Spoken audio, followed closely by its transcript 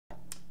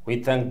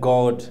We thank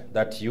God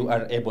that you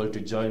are able to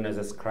join us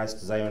as Christ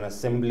Zion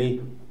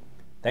Assembly.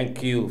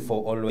 Thank you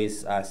for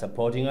always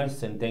supporting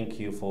us, and thank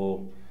you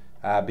for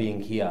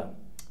being here.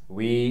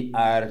 We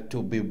are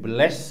to be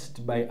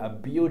blessed by a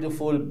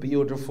beautiful,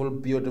 beautiful,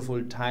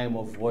 beautiful time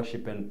of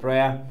worship and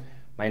prayer.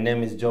 My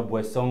name is Job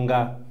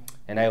Wesonga,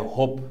 and I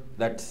hope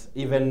that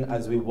even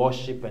as we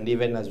worship and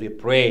even as we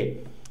pray,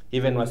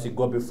 even as we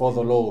go before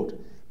the Lord,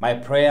 my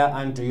prayer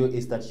unto you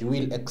is that you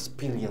will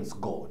experience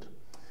God.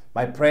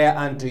 My prayer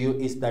unto you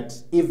is that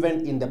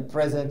even in the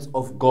presence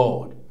of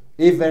God,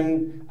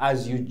 even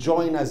as you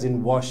join us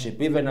in worship,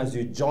 even as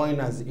you join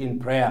us in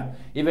prayer,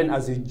 even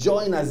as you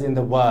join us in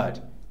the word,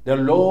 the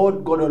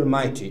Lord God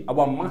Almighty,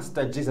 our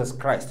Master Jesus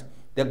Christ,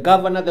 the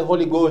Governor, the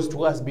Holy Ghost,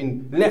 who has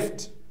been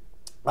left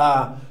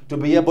to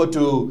be able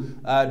to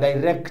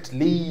direct,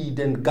 lead,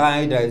 and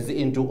guide us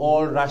into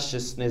all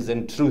righteousness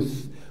and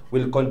truth,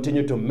 will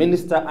continue to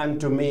minister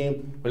unto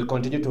me, will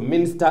continue to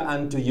minister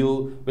unto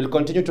you, will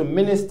continue to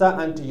minister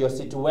unto your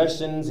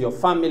situations, your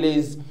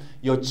families,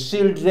 your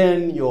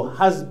children, your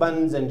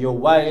husbands and your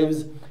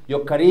wives,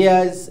 your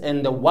careers,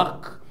 and the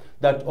work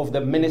that of the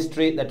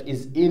ministry that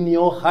is in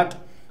your heart,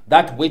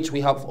 that which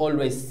we have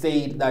always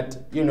said that,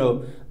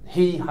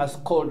 he has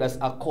called us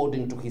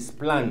according to his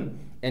plan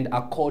and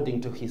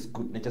according to his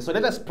good nature. So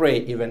let us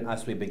pray even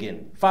as we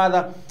begin.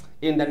 Father,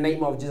 in the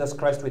name of Jesus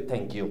Christ, we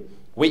thank you.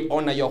 We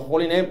honor your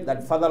holy name,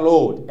 that Father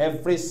Lord,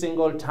 every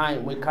single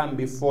time we come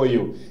before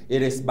you,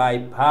 it is by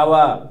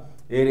power,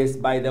 it is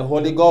by the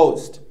Holy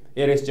Ghost,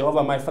 it is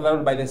Jehovah, my Father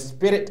Lord, by the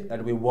Spirit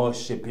that we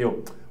worship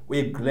you.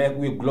 We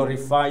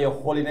glorify your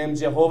holy name,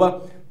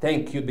 Jehovah.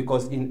 Thank you,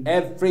 because in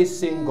every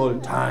single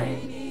time,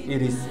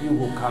 it is you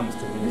who comes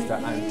to minister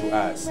unto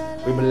us.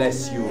 We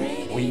bless you.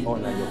 We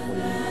honor your holy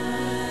name.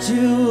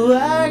 You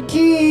are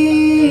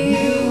King.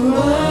 You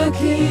are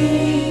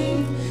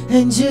King.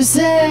 And you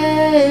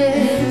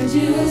said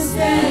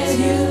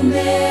you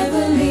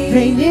never leave.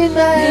 Reign in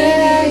my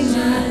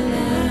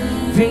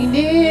life. Reign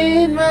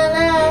in my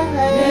life.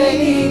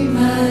 Reign in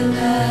my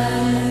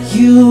life.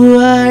 You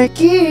are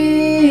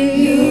King.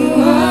 You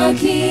are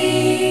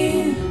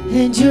King.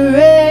 And you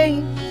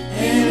reign.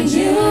 And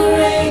you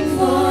reign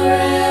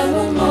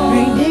forevermore.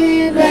 Reign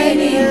in my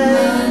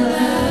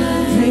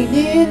life. Reign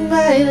in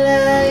my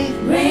life.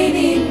 Reign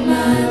in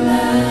my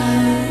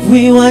life.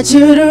 We want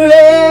you to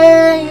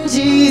reign,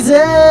 Jesus.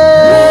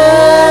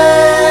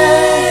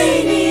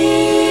 Reign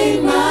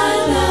in my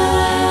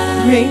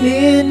life. Reign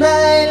in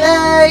my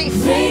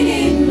life. Reign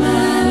in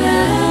my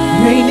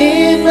life. Reign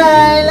in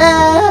my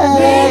life.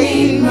 Reign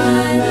in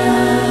my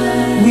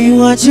life. We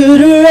want you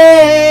to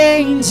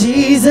reign,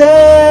 Jesus.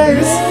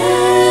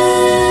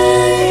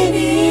 Reign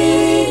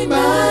in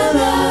my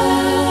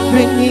life.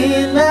 Reign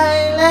in my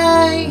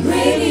life.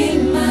 Reign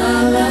in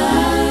my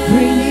life.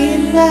 Reign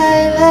in my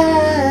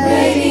life.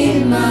 Reign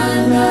in my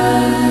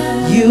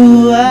life.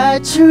 You are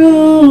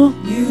true.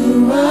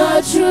 You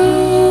are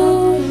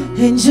true.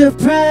 And your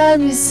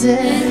promises.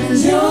 And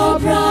your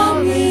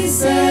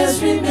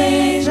promises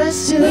remain.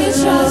 Trust you, We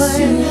trust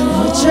you,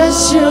 Lord. We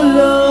trust you,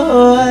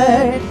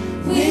 Lord.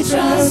 We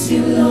trust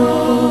you,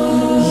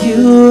 Lord.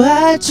 You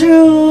are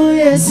true,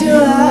 yes you You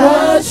are.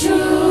 are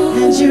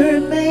true. And you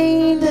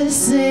remain the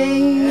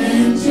same.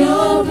 And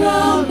your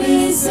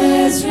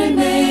promises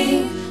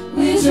remain.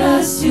 We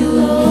trust you,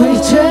 Lord. We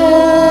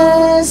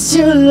trust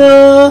you,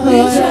 Lord.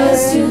 We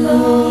trust you,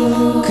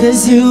 Lord.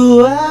 'Cause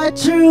you are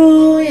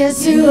true,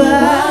 yes you You are.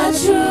 are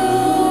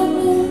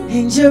true.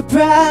 And your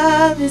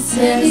promises.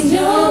 And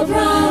your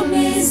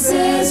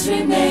promises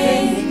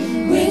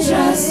remain. We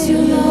trust you,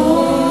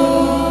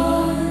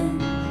 Lord.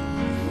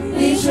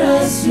 We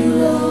trust you,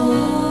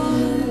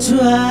 Lord.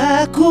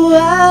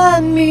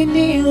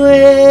 Twakuamini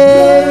we.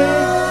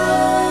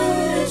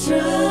 We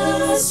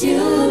trust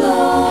you,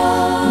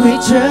 Lord. We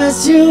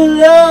trust you,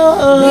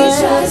 Lord. We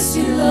trust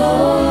you,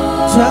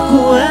 Lord.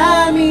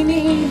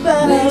 Twakuamini We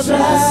Baba.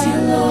 trust you,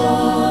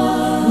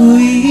 Lord.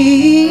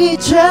 We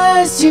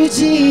trust you,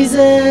 Jesus.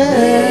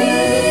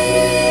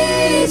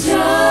 We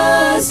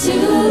trust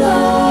you,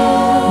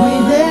 Lord.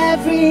 With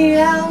every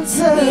ounce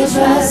of We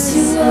trust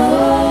you, us.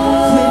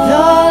 Lord. With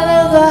all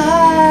of our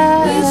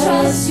heart. We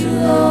trust you,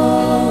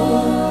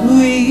 Lord.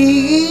 We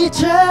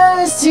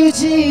trust you,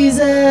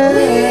 Jesus.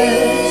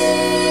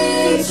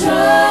 We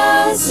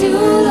trust you,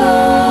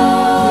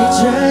 Lord. We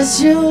trust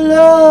you,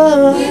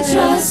 Lord. We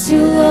trust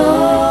you,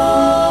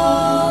 Lord.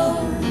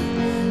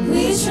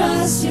 We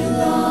trust you,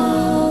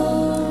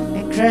 Lord.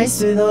 In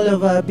Christ, with all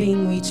of our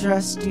being, we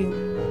trust you.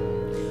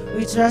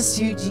 We trust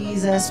you,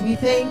 Jesus. We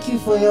thank you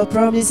for your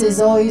promises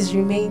always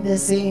remain the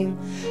same.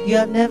 You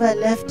have never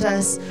left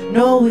us,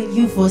 nor will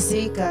you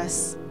forsake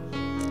us.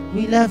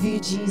 We love you,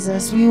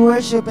 Jesus. We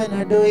worship and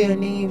adore your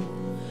name.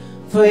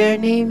 For your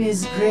name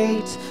is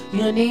great.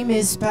 Your name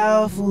is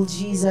powerful,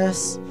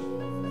 Jesus.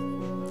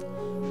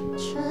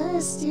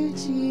 Trust you,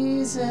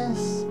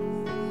 Jesus.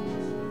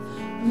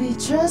 We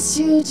trust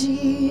you,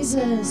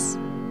 Jesus.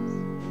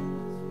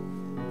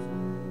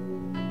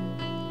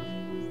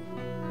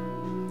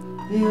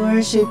 We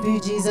worship you,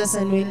 Jesus,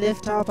 and we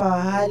lift up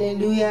our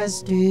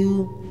hallelujahs to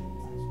you.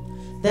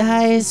 The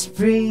highest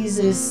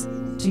praises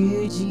to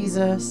you,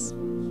 Jesus.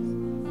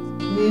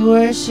 We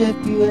worship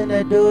you and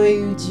adore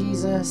you,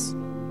 Jesus.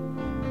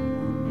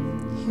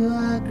 You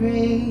are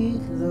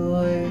great,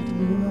 Lord,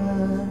 you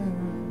are.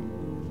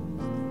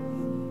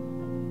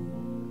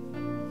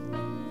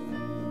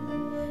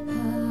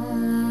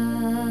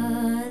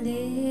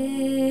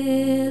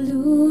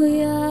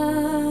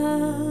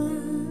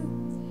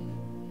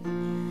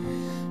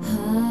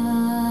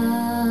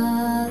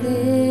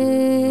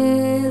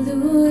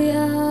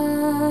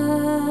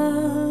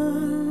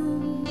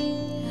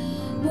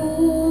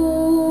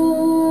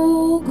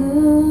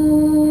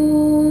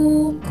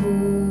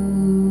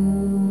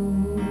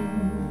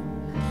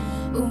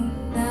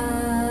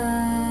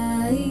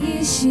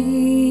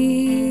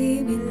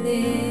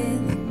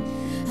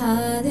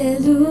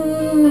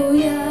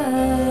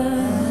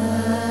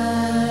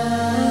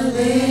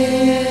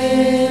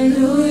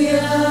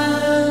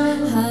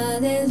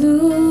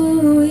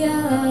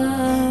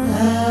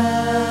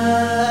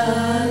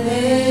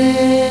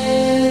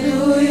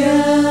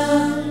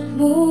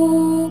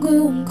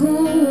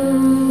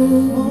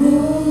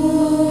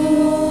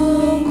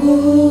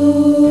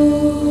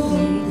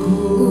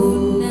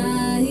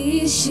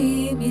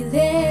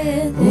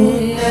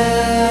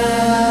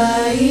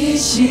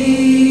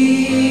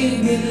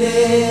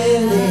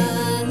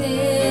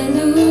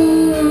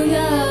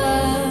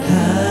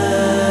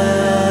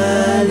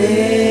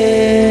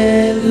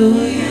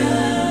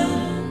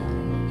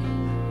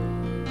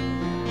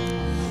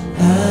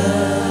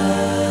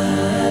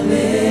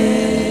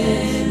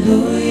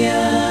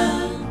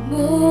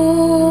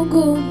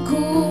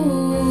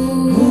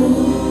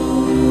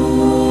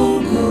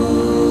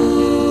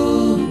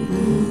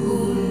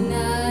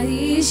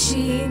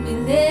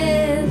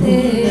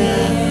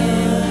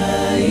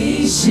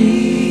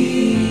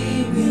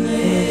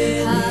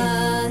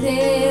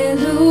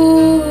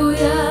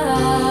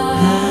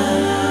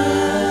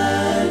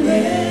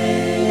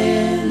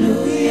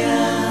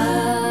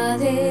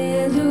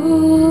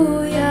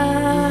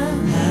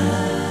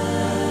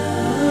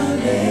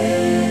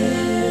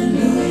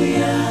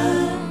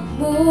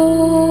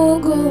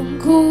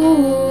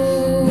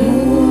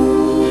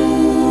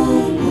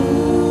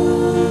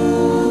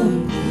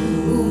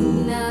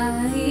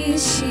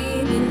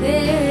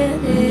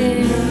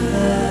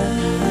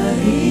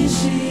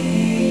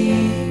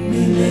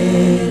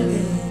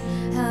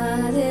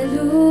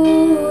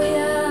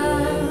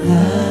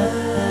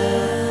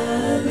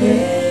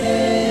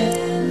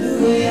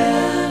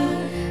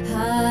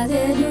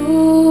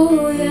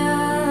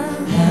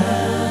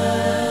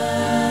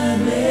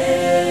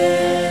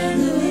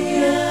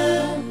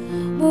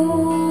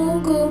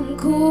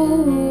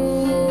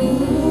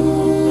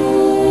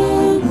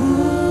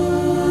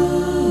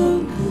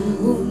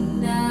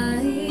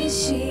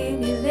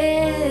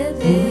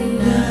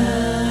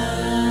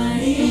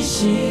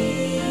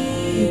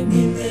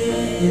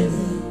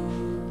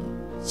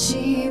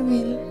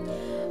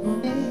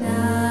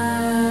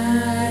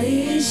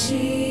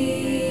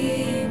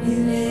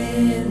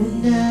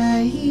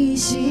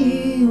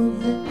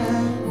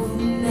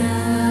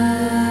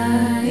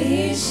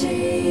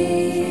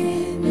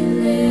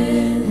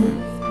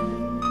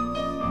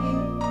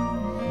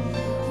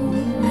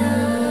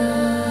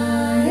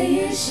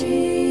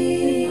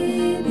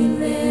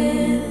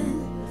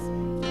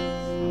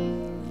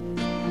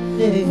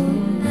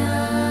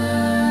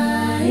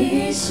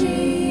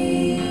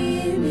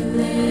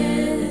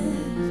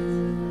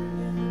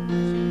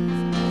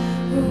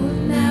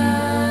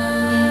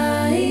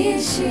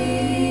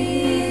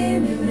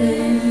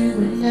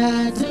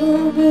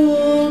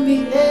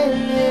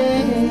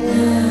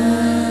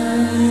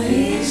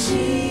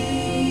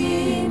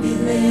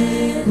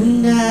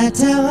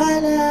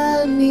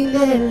 Unatawala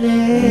milele,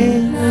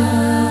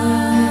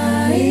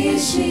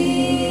 Unaishi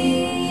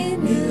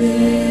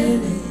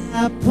milele,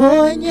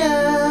 aponya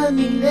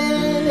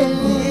milele,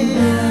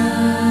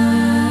 unaishi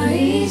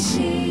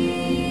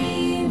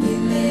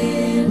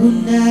milele,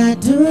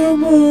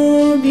 unadumu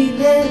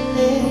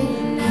milele,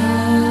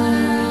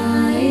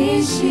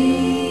 unaishi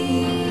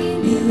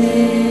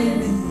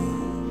milele.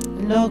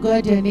 Lord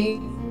God, your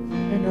name,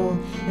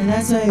 and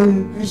that's why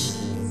we worship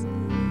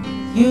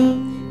you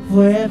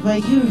forever.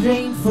 You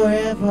reign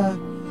forever.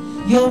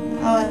 Your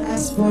power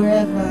lasts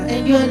forever,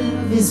 and your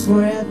love is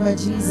forever,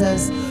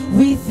 Jesus.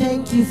 We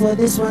thank you for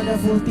these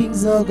wonderful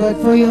things, oh God,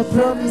 for your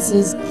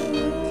promises.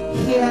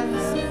 Here,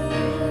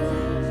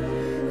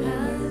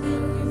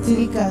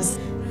 take us.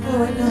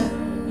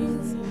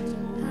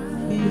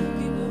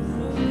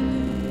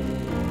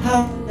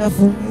 How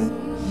wonderful,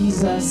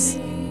 Jesus.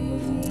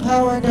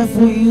 How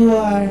wonderful you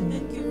are.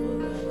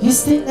 You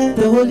still have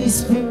the Holy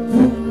Spirit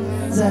who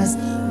guides us.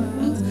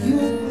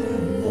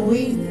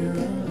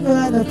 You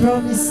are the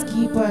promise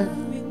keeper.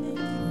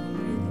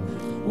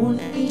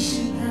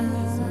 Unaishi.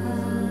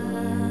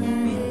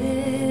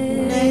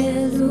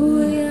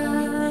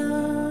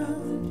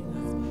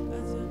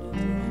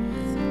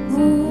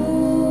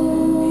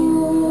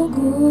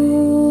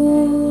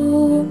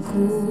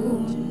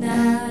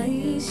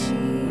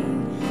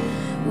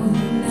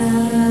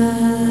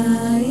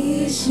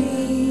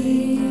 Unaishi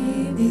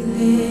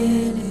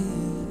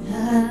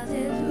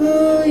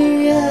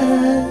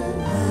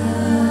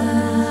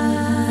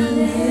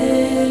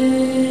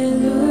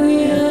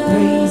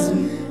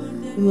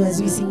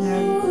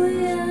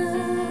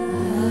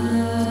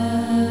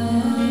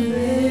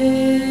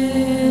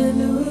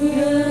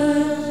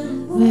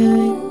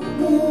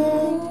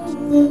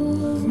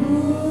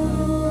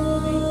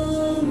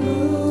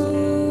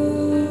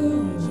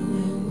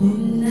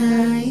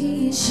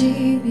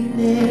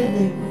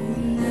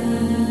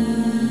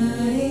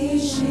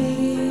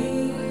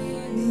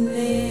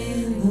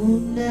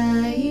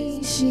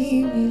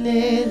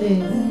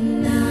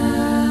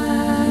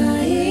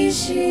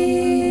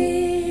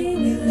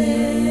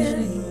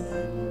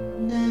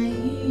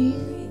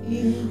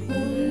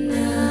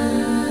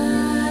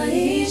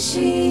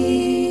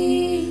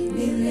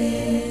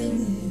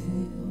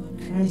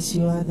Christ,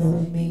 you are the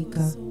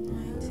maker.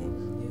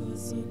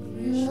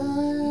 You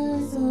are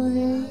the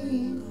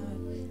way.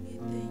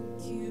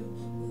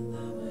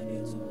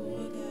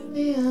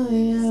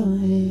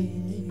 Yahweh.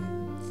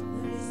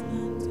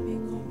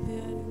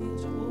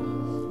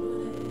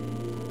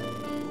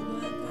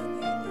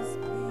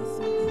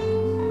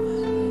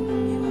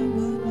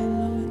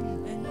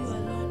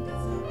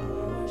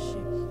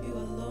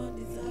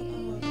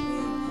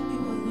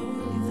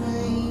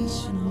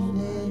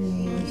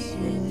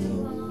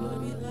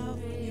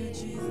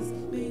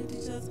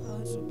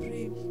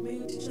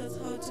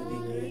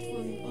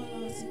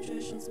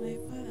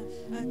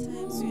 At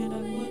times we are the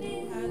God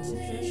who had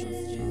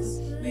situations, Jesus.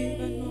 We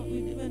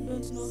even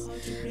don't know how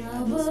to pray. I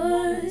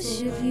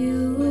worship you.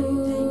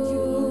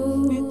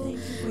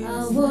 I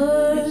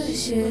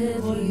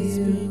worship you.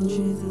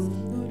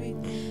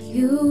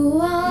 You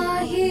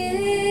are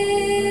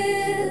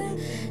here,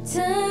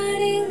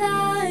 turning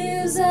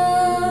lives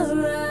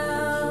around.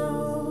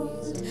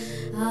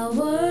 I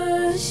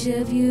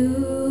worship you.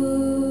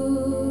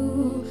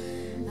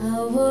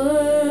 I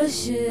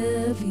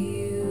worship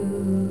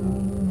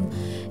you.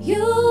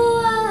 You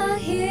are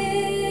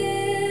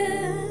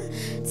here,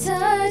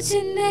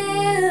 touching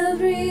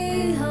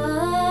every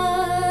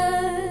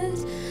heart.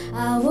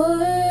 I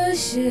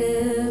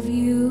worship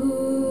you.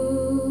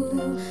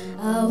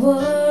 I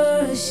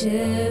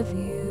worship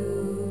you.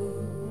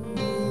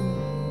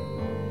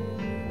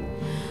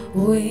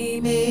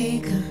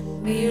 Waymaker,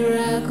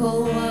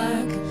 miracle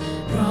work,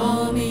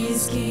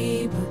 promise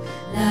keeper,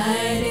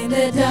 light in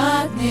the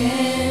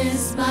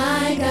darkness,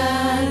 my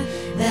God.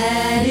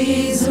 That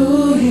is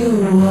who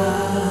you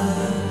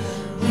are.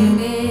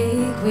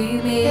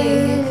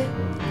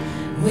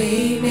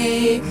 We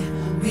make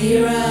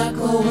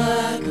miracle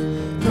work,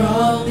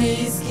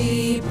 promise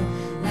keep,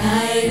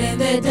 light in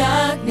the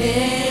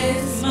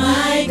darkness,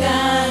 my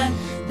God.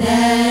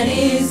 That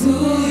is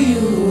who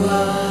you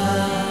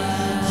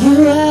are.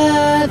 You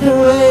are the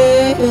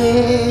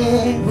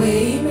way.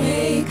 We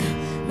make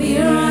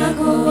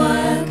miracle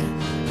work,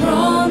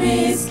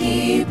 promise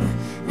keep,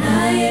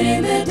 light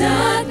in the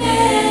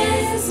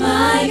darkness,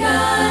 my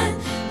God.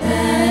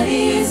 That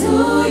is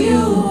who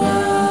you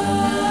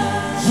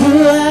are.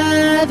 You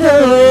are the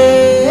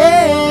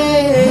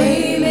way.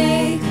 We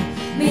make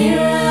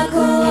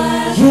miracle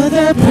work. You're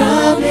the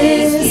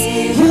promise.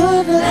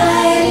 You're the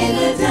Light in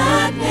light. the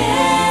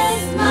darkness,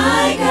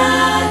 my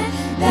God.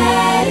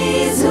 That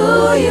is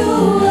who you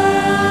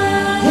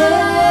are.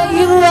 Yeah,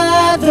 you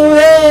are the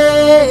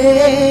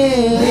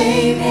way. We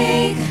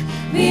make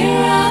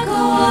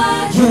miracle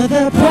work. You're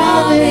the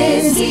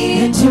promise.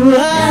 And you are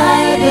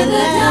Light the in the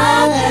light.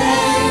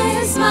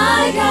 darkness,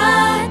 my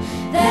God.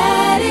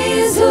 That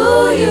is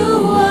who you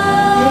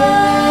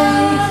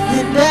are.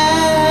 And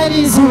that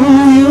is who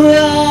you are.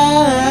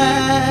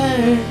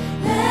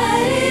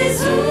 That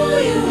is who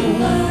you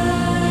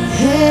are.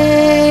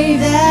 Hey,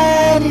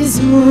 that is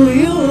who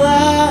you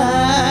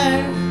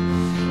are.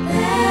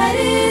 That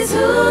is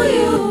who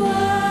you are.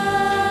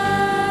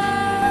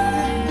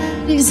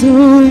 That is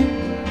who you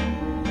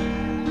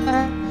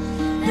are.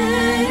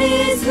 That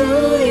is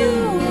who you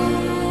are.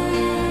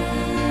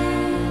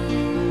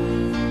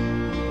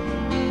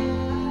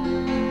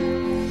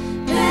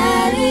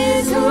 That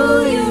is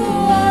who you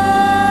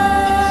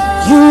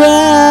are. You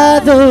are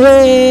the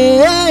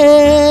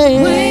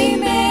way. We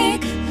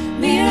make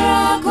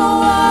miracle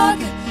work,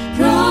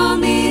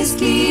 promise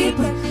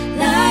keeper,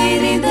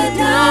 light in the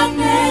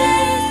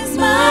darkness,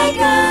 my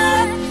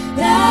God.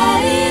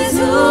 That is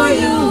who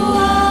you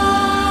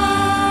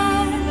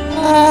are.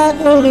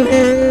 The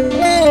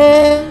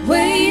way.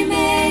 We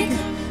make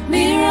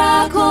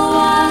miracle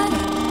work,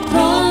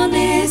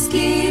 promise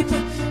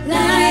keeper,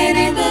 light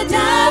in the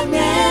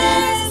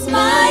darkness,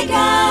 my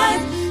God.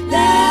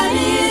 That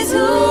is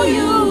who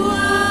you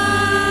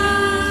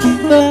are.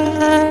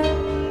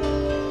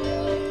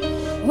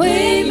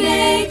 We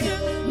make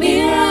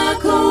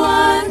miracle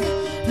work,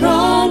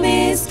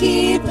 promise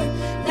keeper,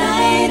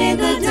 light in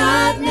the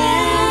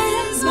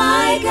darkness,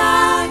 my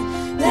God.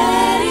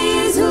 That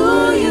is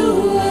who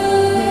you are.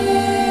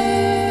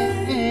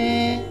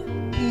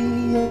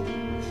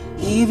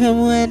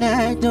 Even when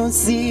I don't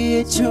see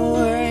it, you're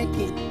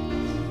working.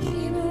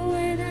 Even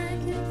when I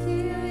can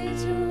feel it,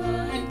 you're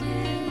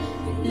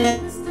working.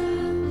 Never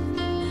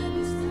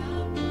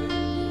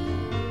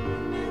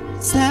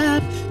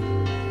stop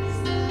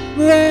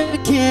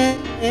working.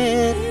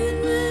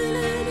 Even when I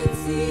don't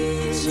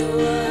see it, you're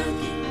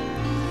working.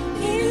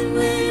 Even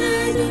when I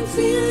don't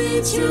feel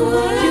it, you're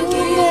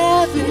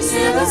working. You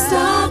never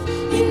stop.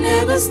 You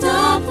never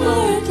stop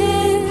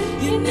working.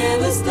 You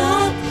never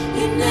stop.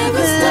 You never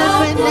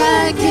stop When I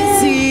can working.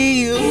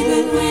 see you,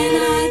 Even when I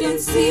don't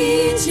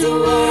see it, you're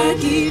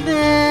working.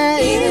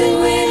 Even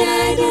when I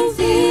don't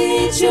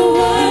feel it, you're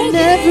working.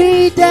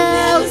 every You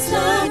doubt, never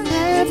stop. and You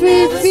every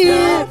never fear,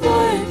 stop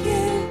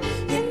working.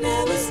 You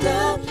never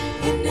stop.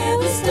 You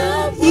never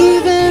stop working.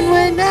 even when Even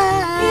when I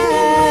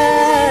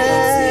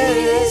don't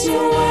see it,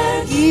 you're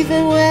working.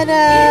 even when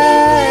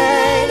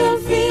I I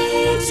don't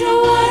feel it,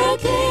 you're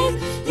working.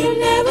 You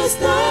never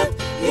stop,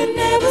 you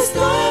never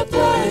stop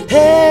working.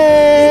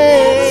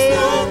 hey,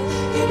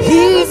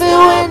 even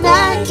when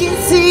I can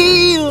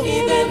see you,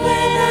 Even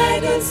when I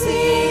don't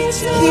see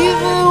it, you're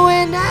even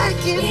when I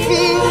can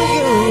feel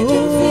I can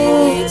you.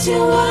 feel it,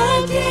 you're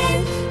working.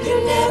 You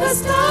never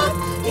stop,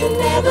 you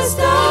never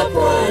stop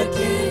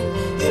working.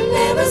 You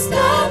never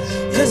stop,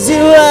 'Cause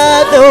you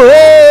are the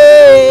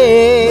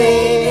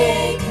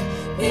way.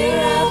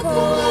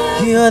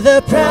 miracle. You're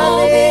the Promise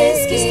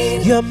promise.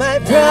 keep. You're my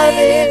Light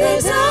in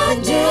the promise.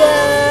 And you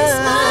darkness,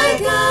 my are.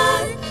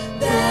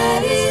 God,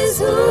 that is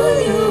who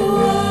you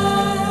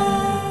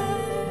are.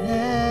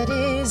 That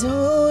is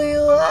who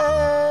you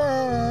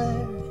are.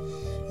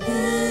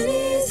 That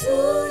is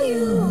who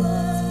you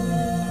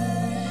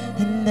are.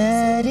 And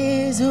that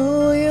is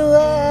who you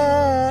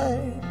are.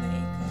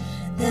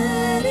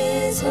 That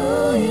is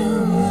who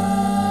you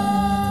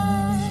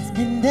are.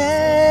 And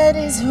that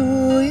is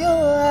who you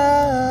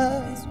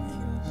are.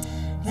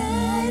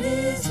 That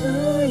is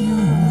who you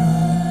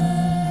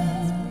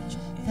are.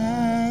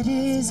 That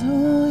is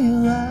who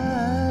you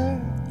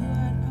are.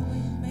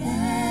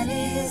 That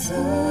is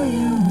who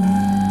you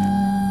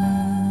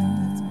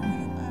are.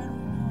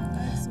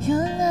 Your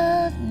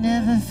love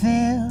never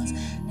fails,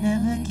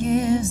 never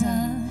gives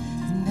up,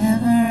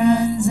 never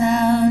runs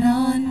out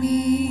on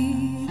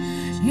me.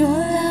 Your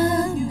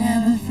love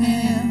never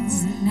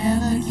fails, it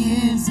never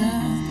gives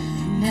up,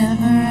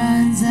 never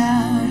runs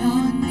out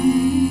on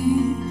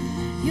me.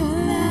 Your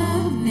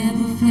love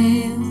never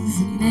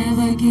fails, it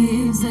never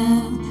gives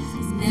up,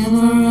 it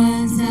never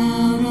runs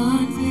out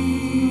on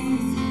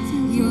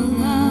me. Your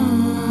love,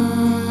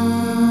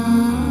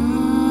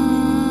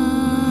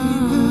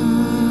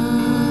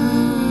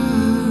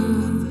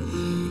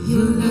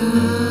 your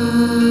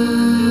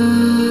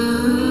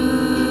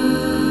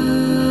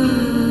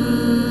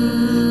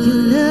Your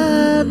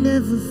love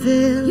never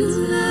fails,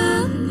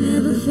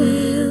 never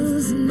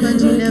fails,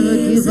 but you never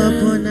give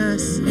up on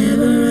us.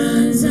 never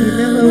runs You out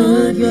never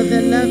will, on you're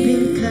the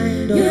loving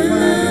kind of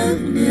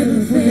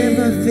Father who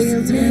never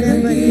fails, who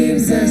never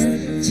leaves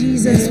us.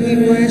 Jesus,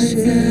 we worship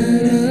you.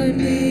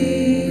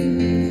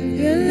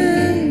 Your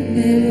love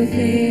never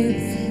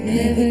fails,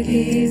 never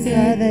gives up,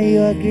 Father,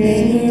 you are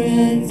great. never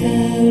runs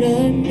out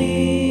on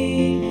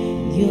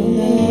me. Your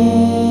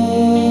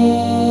love,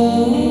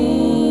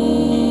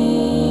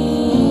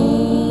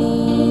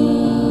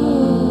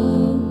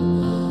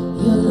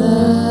 your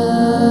love.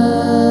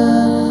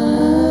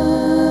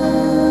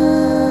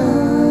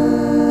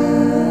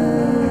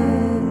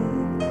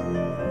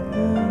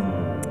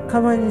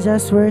 Come on,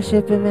 just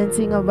worship him and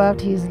sing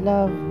about his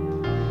love.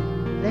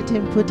 Let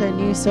him put a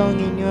new song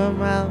in your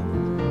mouth.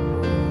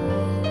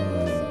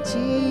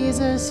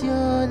 Jesus,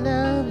 your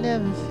love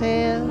never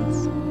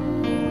fails.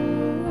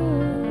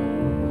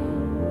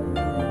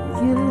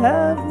 You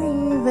love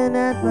me even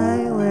at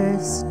my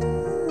worst.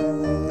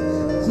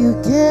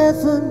 You care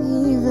for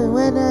me even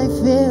when I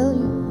fail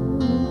you.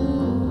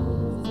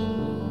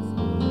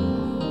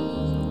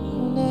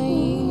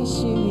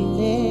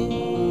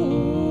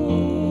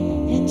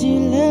 And you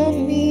love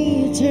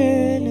me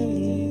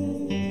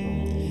eternally.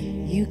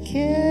 You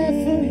care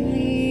for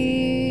me.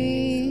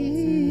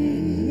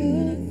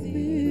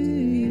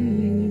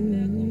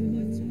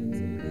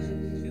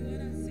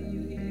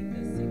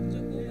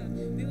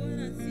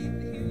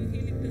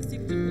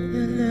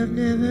 Your love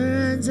never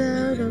runs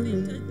out on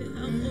me.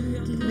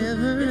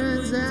 Never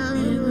runs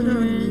out on me.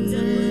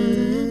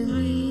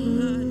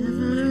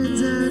 Never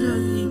runs out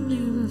on me.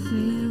 Never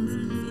fails,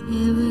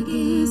 never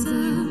gives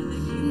up,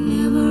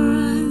 never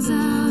runs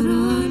out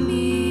on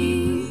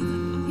me.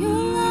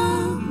 Your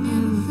love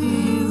never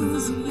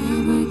fails,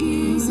 never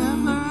gives up,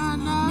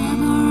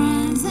 never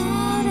runs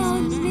out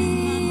on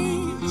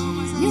me.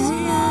 Your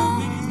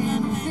love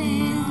never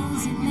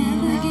fails,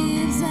 never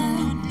gives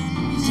up,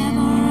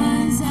 never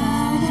runs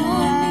out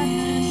on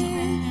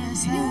me.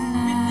 Your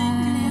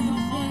love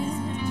never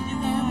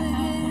fails, never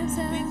gives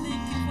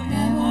up,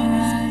 never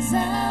runs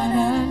out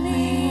on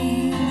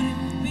me.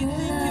 Your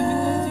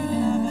love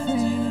never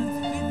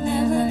fails,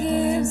 never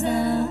gives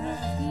up,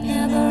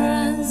 never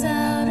runs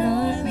out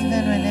on me.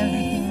 Even when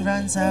everything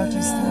runs out,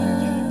 you still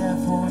remain there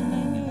for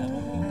me.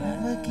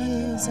 Never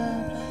gives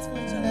up,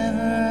 never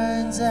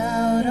runs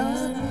out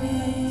on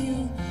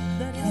me.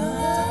 Your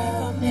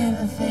love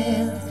never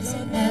fails,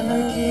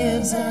 never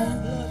gives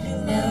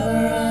up,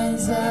 never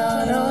runs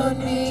out on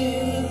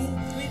me.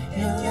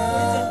 Your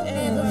love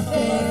never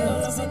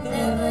fails,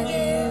 never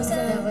gives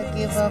up, never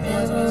give up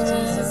on me,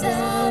 Jesus. Your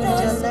love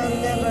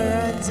never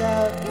runs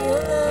out.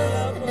 Your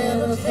love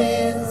never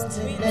fails,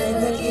 it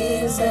never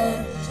gives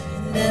up,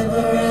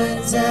 never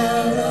runs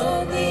out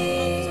on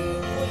me.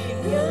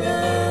 Your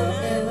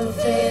love never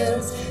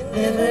fails,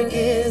 never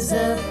gives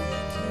up,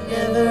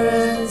 never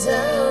runs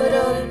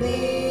out on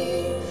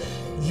me.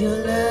 Your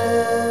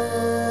love.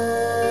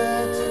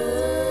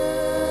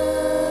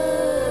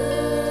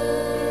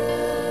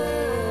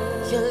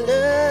 Your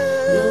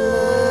love.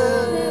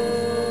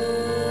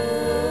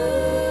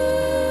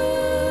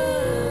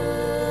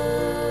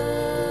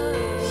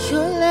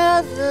 Your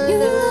love, your Your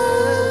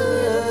love.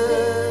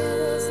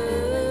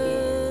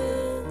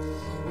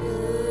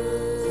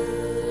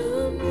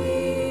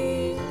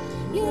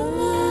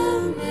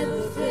 love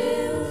never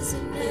fails,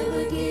 it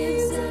never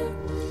gives up,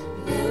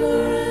 never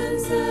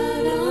runs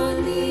out on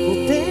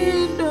me.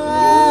 Upendo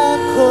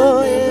wako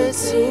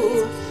Yesu,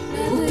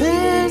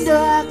 upendo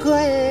wako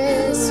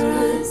Yesu,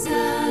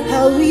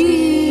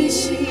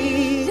 hauishi.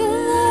 Your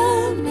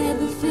love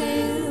never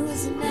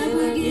fails, it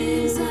never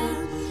gives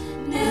up,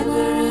 never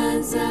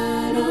runs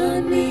out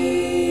on me.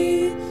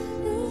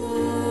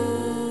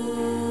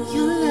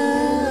 Your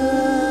love,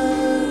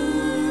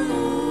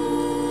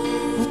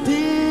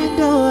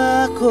 upendo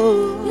wako.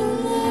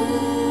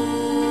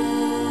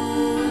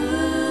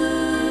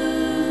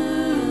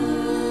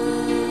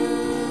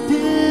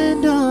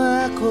 Upendo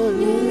wako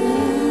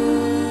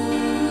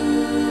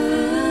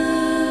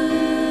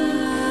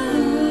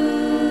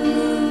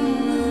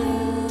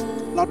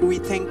Lord, we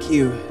thank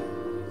you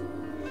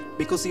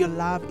because your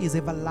love is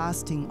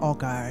everlasting, oh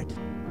God.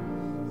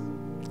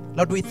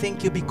 Lord, we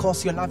thank you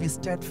because your love is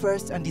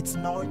steadfast and it's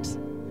not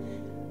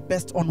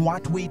based on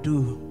what we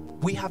do.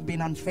 We have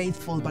been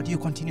unfaithful, but you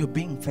continue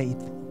being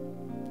faithful.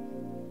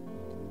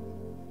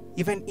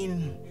 Even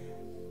in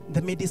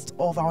the midst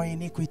of our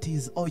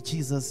iniquities, oh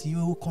Jesus,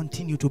 you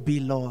continue to be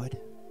Lord.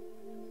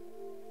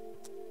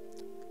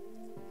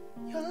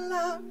 Your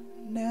love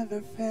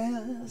never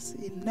fails,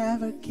 it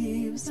never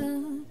gives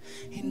up,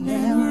 it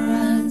never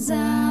runs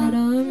out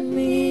on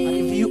me. And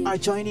if you are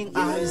joining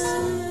us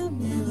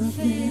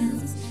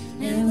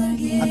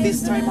at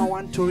this time, I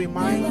want to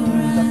remind you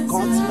that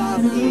God's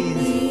love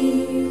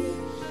is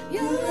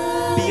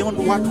beyond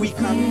what we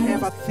can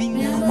ever think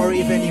or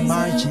even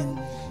imagine.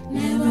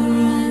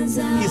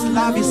 His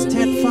love is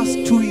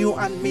steadfast to you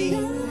and me.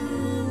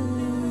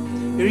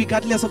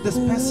 Regardless of the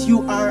space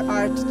you are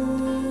at,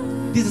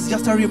 this is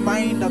just a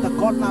reminder that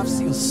God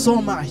loves you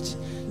so much.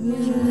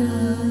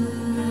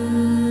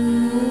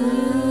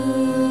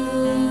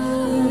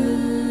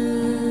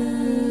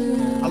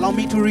 Allow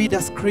me to read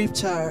a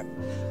scripture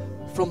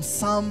from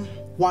Psalm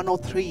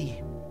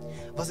 103.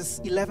 Verses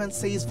 11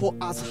 says, "For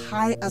as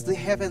high as the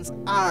heavens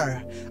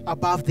are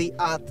above the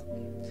earth,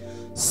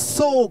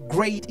 so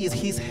great is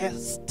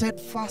his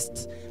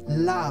steadfast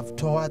love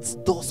towards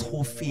those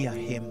who fear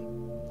him.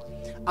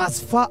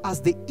 As far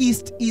as the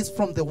east is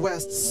from the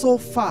west, so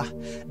far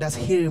does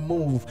he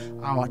remove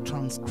our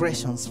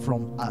transgressions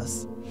from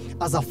us.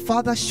 As a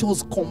father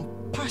shows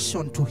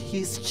compassion to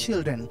his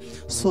children,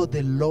 so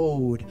the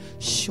Lord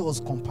shows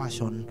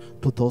compassion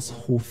to those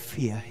who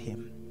fear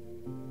him."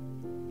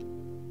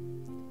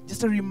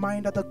 Just a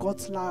reminder that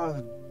God's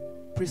love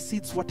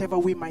precedes whatever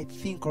we might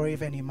think or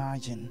even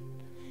imagine.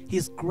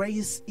 His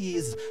grace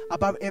is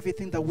above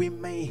everything that we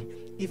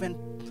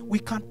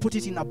can't put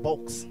it in a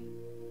box.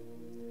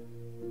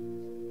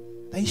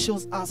 That he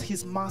shows us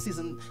his mercies,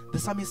 and the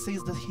psalmist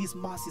says that his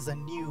mercies are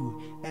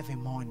new every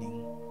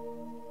morning.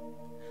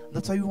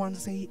 That's why we want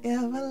to say,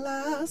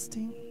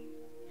 everlasting,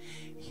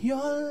 your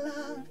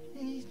love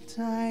is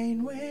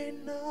time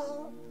when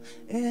all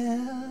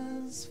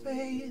else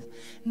faith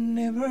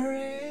never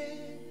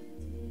ends.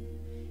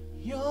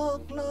 Your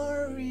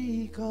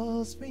glory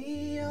goes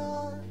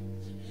beyond.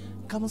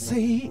 Come on,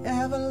 say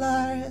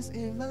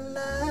everlasting,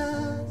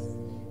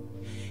 everlasting,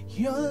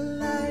 your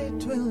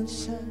light will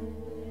shine.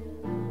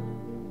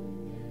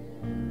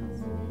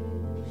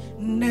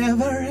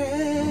 Never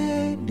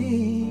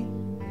ending.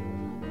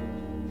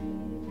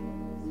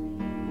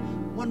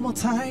 One more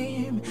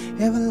time,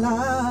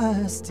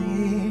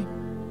 everlasting.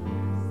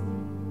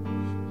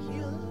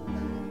 Your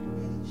light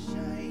will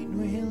shine,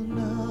 will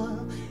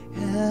not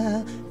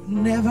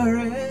never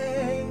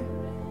end.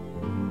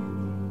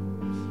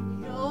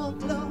 Your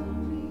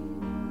glory.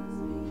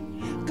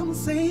 Come on,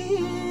 say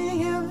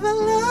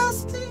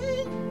everlasting.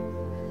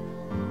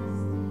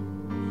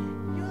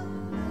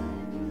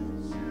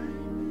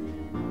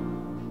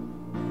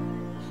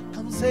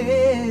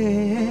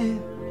 Say,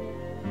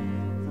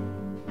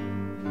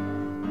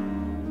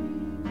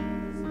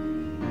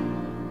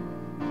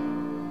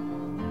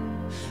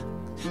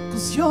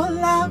 cause your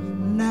love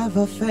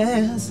never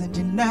fails and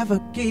it never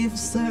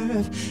gives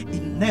up,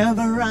 it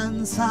never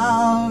runs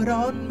out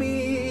on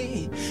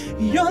me.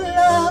 Your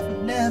love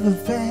never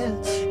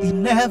fails, it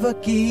never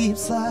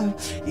gives up,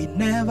 it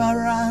never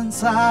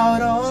runs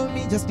out on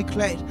me. Just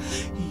declare it.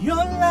 Your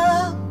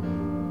love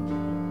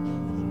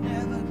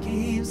never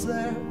gives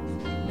up,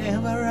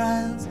 never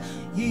runs.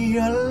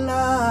 Your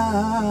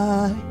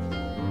life,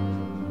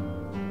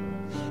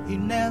 it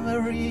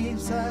never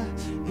leaves us,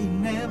 it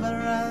never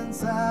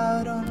runs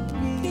out on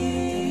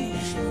me.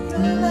 Your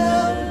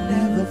love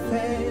never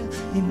fails,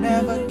 it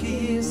never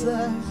gives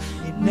up,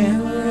 it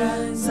never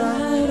runs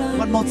out on me.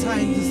 One more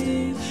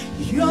time,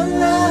 your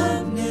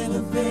love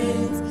never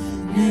fails,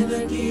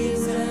 never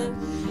gives up,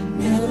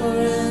 never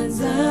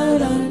runs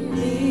out on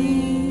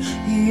me.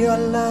 Your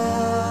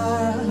love.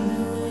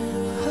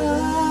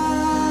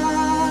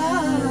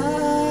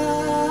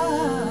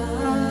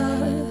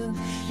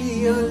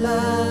 Your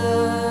love,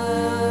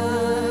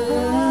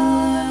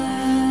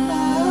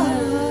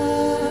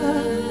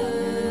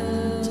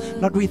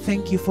 Lord, we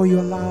thank you for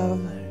your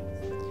love.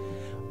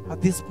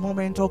 At this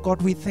moment, oh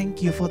God, we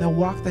thank you for the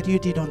work that you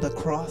did on the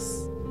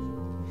cross.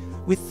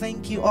 We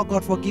thank you, oh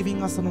God, for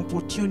giving us an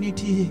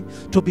opportunity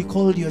to be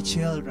called your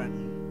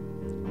children.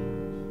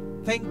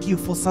 Thank you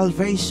for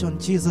salvation,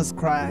 Jesus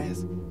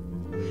Christ.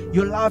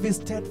 Your love is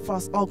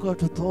steadfast, oh God,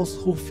 to those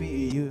who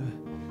fear you.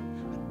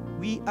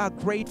 We are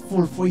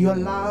grateful for your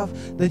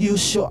love that you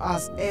show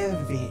us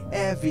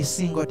every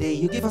single day.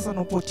 You give us an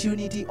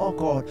opportunity, oh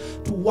God,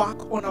 to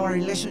work on our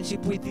relationship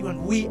with you,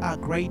 and we are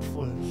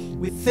grateful.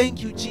 We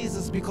thank you,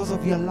 Jesus, because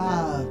of your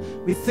love.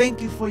 We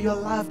thank you for your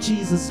love,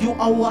 Jesus. You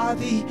are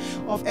worthy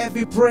of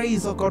every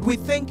praise, oh God. We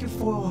thank you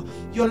for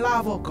your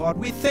love, oh God.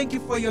 We thank you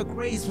for your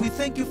grace. We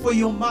thank you for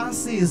your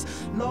mercies.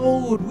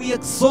 Lord, we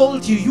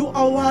exalt you. You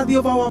are worthy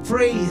of our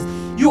praise.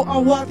 You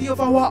are worthy of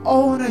our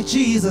honor,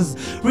 Jesus.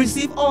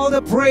 Receive all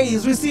the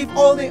praise. Receive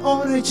all the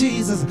honor,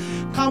 Jesus.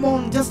 Come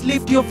on, just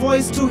lift your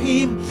voice to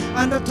him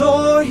and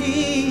adore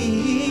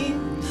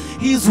him.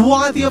 He's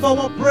worthy of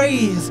our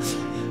praise.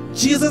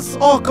 Jesus,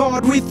 oh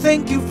God, we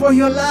thank you for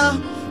your love.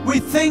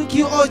 We thank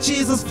you, oh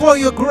Jesus, for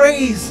your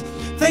grace.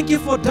 Thank you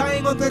for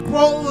dying on the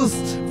cross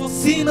for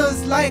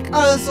sinners like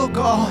us, oh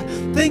God.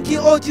 Thank you,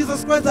 oh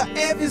Jesus Christ, that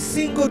every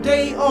single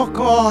day, oh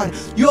God,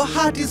 your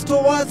heart is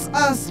towards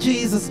us,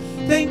 Jesus.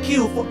 Thank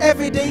you for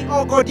every day,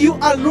 oh God, you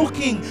are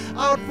looking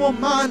out for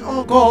man,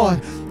 oh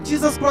God.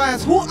 Jesus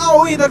Christ, who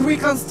are we that we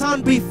can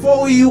stand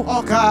before you,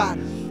 oh God?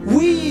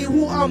 We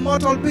who are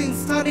mortal beings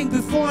standing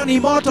before an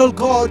immortal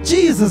God.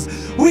 Jesus,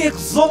 we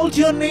exalt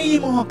your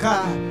name, oh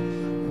God.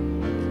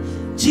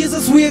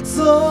 Jesus, we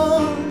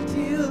exalt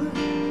you.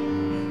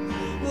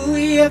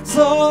 We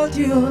exalt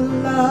you,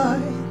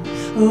 Lord.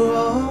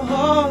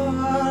 Oh,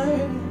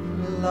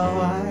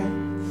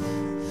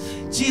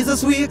 Lord.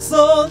 Jesus, we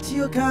exalt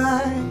you,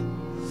 God.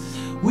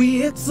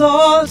 We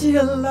exalt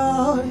you,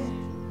 Lord.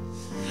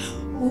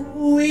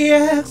 We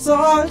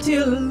exalt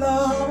you,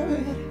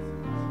 Lord.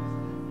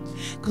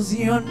 'Cause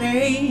your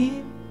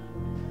name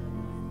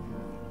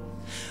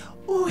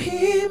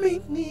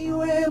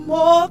uhimidiwe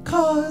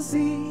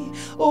Mwokozi,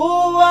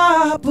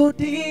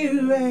 uabudiwe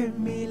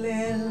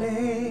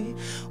milele,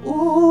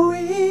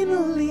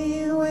 uinuliwe.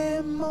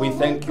 We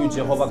thank you,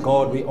 Jehovah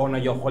God. We honor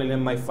your holy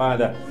name, my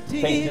Father.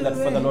 Thank you that,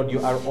 Father Lord, you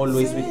are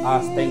always with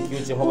us. Thank you,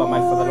 Jehovah, my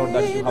Father Lord,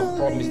 that you have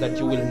promised that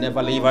you will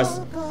never leave us.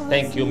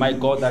 Thank you, my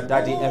God, that,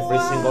 Daddy, every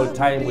single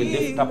time we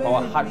lift up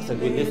our hearts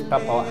and we lift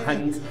up our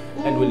hands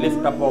and we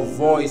lift up our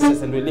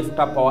voices and we lift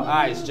up our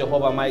eyes,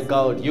 Jehovah, my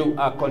God, you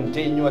are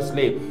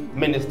continuously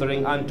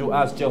ministering unto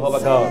us, Jehovah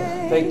God.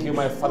 Thank you,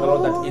 my Father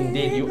Lord, that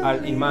indeed you are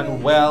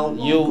Emmanuel.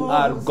 You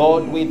are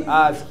God with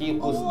us, he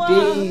who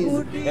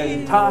stays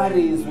and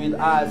tarries with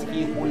us,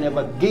 he who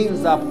never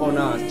gives up on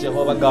us,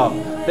 Jehovah God.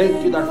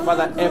 Thank you that,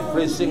 Father,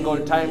 every single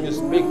time you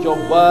speak your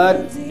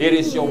word, it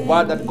is your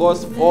word that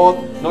goes forth,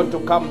 not to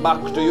come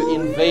back to you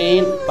in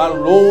vain,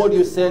 but Lord,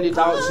 you send it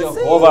out,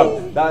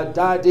 Jehovah, that,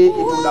 Daddy, it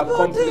will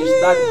accomplish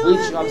that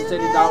which you have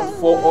sent it out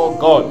for, oh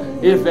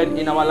God, even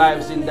in our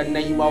lives, in the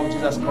name of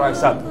Jesus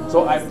Christ.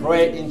 So I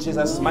pray in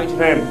Jesus' mighty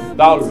name,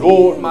 thou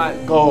Lord my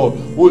God,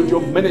 would you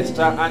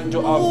minister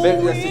unto our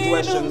various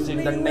situations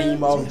in the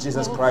name of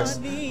Jesus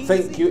Christ.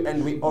 Thank you,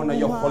 and we honor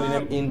your holy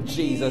name. In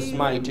Jesus'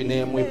 mighty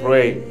name we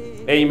pray.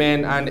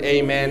 Amen and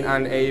amen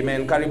and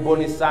amen.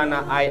 Karibuni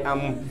sana. I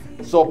am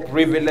so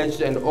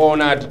privileged and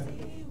honored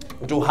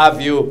to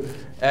have you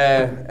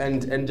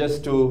and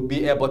just to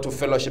be able to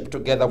fellowship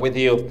together with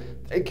you.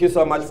 Thank you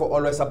so much for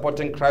always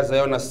supporting Christ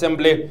Zion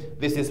Assembly.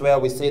 This is where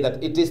we say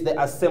that it is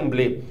the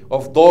assembly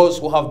of those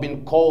who have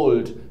been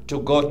called to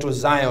go to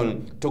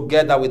Zion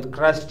together with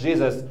Christ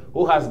Jesus,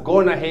 who has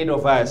gone ahead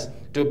of us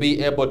to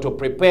be able to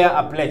prepare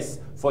a place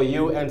for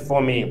you and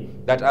for me,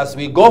 that as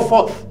we go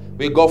forth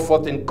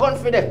in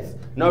confidence,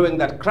 knowing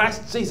that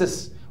Christ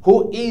Jesus,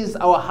 who is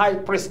our high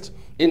priest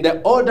in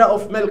the order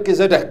of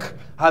Melchizedek,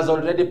 has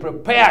already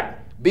prepared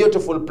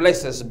beautiful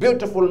places,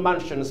 beautiful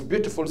mansions,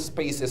 beautiful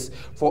spaces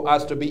for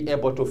us to be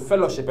able to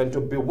fellowship and to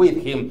be with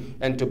him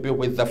and to be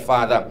with the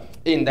Father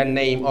in the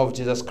name of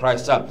Jesus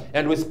Christ.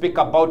 And we speak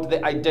about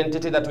the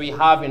identity that we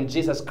have in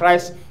Jesus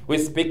Christ. We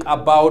speak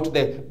about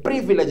the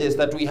privileges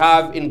that we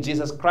have in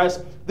Jesus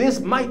Christ. This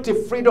mighty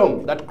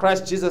freedom that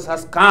Christ Jesus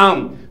has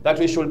come, that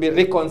we should be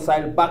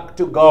reconciled back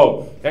to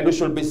God and we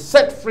should be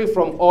set free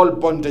from all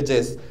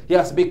bondages. He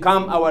has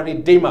become our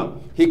Redeemer.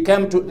 He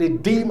came to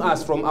redeem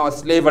us from our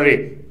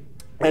slavery.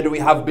 And we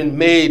have been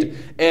made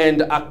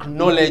and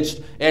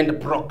acknowledged and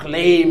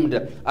proclaimed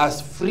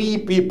as free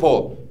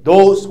people,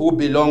 those who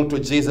belong to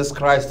Jesus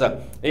Christ,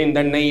 in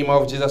the name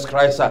of Jesus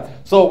Christ.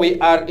 So we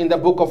are in the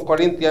book of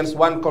Corinthians,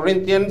 1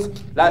 Corinthians.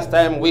 Last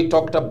time we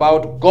talked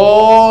about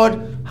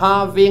God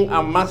having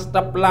a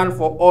master plan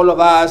for all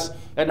of us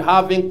and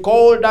having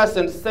called us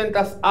and sent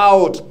us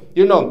out,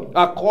 you know,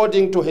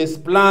 according to his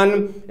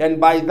plan. And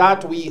by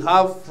that we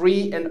have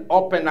free and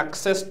open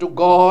access to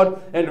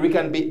God, and we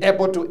can be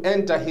able to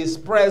enter his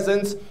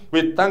presence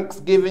with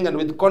thanksgiving and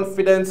with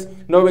confidence,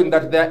 knowing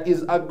that there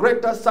is a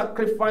greater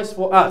sacrifice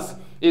for us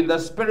in the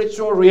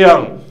spiritual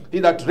realm, he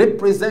that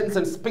represents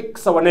and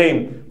speaks our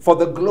name for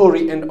the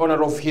glory and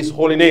honor of his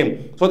holy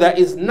name. So there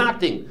is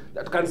nothing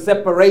that can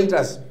separate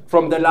us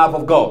from the love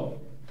of God.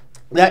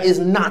 There is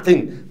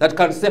nothing that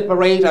can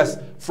separate us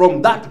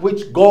from that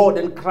which God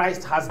and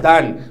Christ has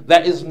done.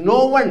 There is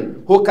no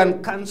one who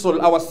can cancel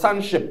our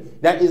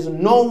sonship. There is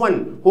no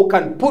one who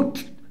can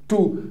put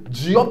to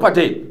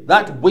jeopardy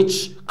that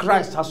which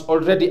Christ has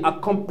already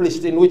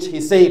accomplished, in which he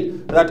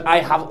said that I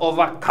have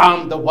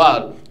overcome the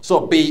world.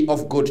 So be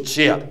of good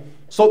cheer.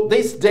 So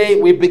this day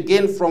we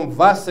begin from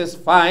verses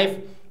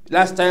 5.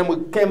 Last time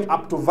we came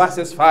up to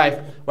verses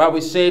 5, where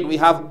we said we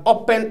have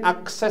open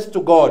access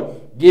to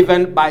God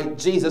given by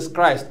Jesus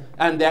Christ,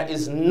 and there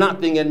is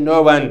nothing and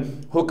no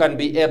one who can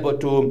be able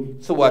to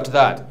thwart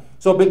that.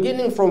 So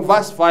beginning from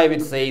verse 5,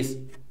 it says,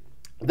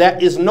 there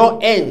is no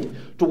end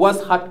to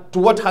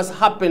what has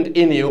happened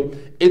in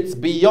you. It's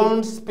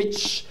beyond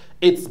speech.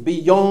 It's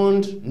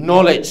beyond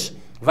knowledge.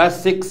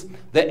 Verse 6,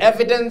 the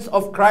evidence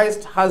of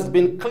Christ has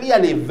been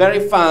clearly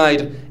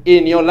verified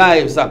in your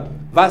lives.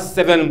 Verse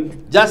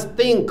 7, just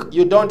think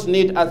you don't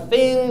need a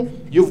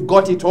thing. You've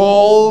got it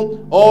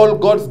all. All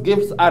God's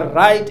gifts are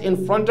right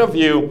in front of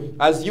you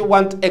as you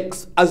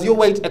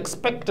wait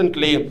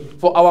expectantly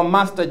for our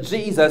Master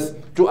Jesus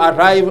to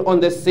arrive on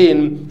the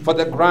scene for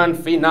the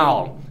grand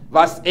finale.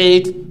 Verse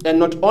 8, and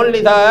not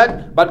only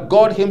that, but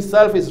God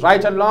himself is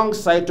right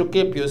alongside to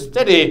keep you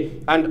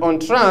steady and on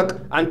track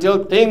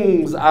until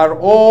things are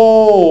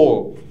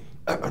all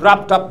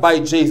wrapped up by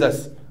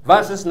Jesus.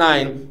 Verses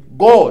 9,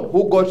 God,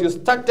 who got you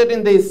started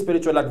in this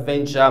spiritual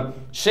adventure,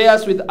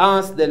 shares with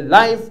us the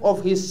life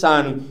of his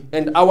Son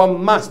and our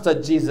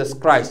Master Jesus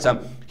Christ.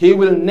 He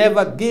will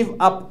never give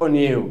up on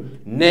you.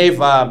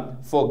 Never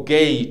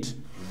forget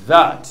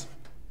that.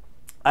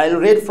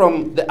 I'll read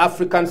from the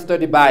African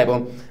Study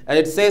Bible, and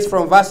it says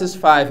from verses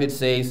 5, it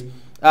says,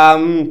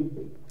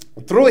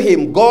 through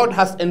him, God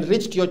has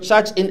enriched your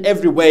church in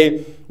every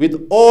way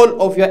with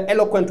all of your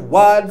eloquent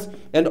words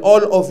and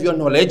all of your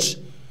knowledge.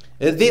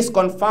 This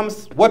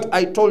confirms what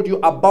I told you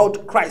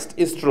about Christ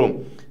is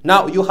true.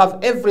 Now you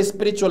have every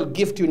spiritual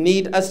gift you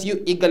need as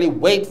you eagerly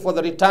wait for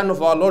the return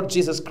of our Lord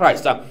Jesus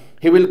Christ.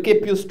 He will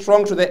keep you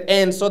strong to the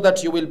end so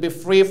that you will be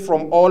free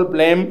from all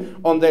blame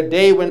on the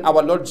day when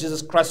our Lord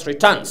Jesus Christ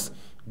returns.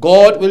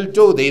 God will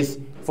do this,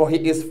 for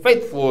he is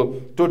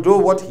faithful to do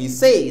what he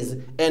says,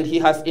 and he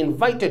has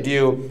invited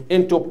you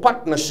into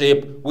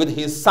partnership with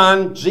his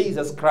Son,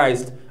 Jesus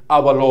Christ,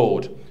 our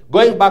Lord.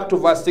 Going back to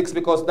verse 6,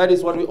 because that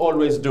is what we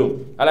always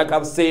do. And like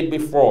I've said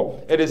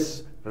before, it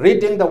is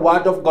reading the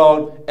Word of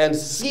God and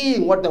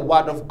seeing what the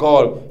Word of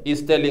God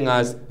is telling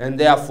us, and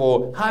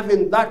therefore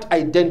having that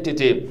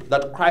identity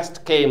that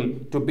Christ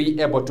came to be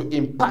able to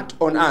impart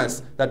on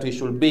us, that we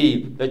should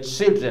be the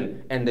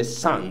children and the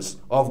sons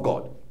of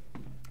God.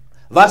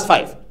 Verse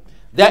 5,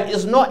 there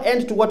is no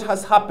end to what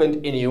has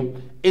happened in you.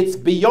 It's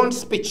beyond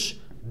speech,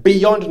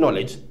 beyond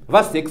knowledge.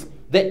 Verse 6,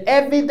 the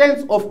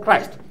evidence of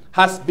Christ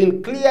has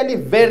been clearly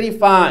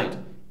verified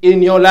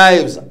in your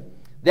lives.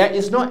 There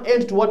is no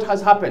end to what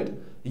has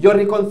happened. Your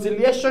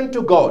reconciliation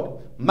to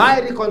God, my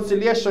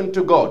reconciliation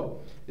to God,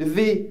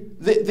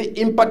 the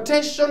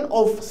impartation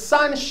of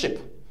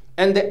sonship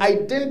and the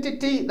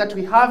identity that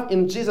we have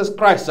in Jesus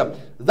Christ,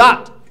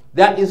 that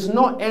there is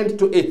no end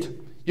to it.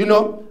 You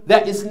know,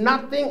 there is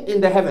nothing in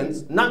the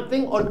heavens,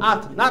 nothing on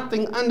earth,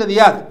 nothing under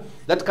the earth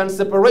that can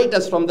separate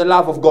us from the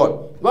love of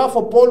God.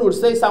 Therefore, Paul would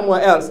say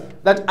somewhere else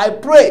that I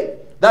pray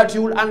that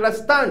you will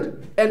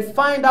understand and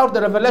find out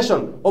the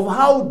revelation of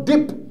how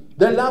deep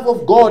the love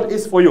of God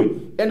is for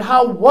you, and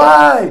how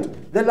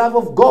wide the love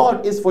of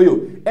God is for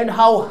you, and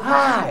how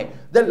high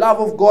the love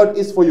of God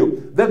is for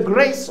you. The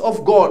grace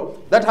of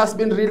God that has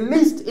been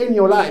released in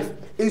your life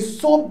is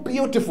so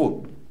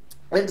beautiful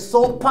and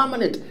so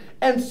permanent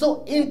and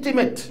so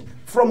intimate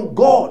from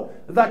God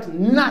that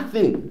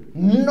nothing,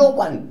 no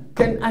one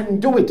can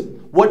undo it.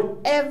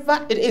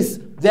 Whatever it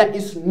is, there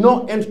is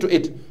no end to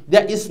it.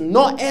 There is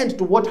no end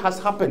to what has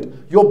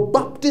happened. Your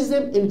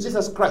baptism in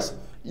Jesus Christ,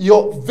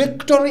 your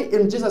victory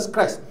in Jesus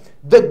Christ,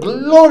 the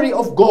glory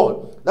of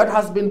God that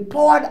has been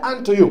poured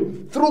unto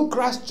you through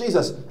Christ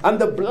Jesus, and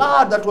the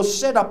blood that was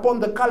shed upon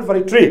the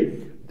Calvary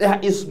tree, there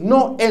is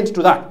no end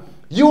to that.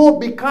 You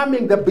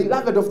becoming the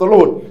beloved of the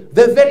Lord,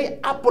 the very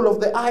apple of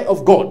the eye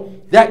of God,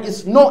 there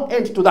is no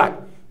end to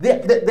that.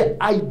 The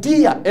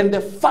idea and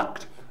the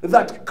fact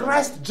that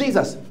Christ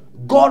Jesus,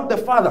 God the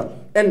Father,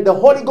 and the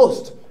Holy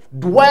Ghost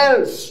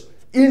dwells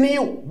in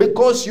you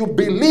because you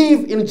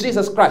believe in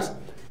Jesus Christ,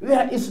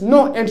 there is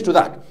no end to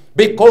that,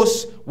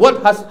 because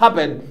what has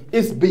happened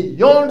is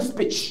beyond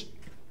speech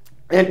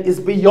and is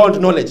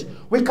beyond knowledge.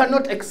 We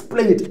cannot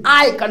explain it.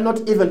 I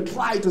cannot even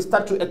try to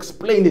start to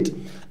explain it.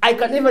 I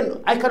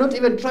cannot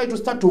even try to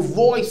start to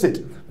voice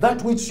it.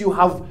 That which you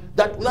have,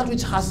 that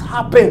which has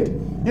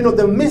happened. You know,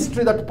 the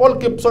mystery that Paul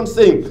keeps on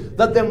saying,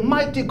 that the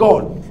mighty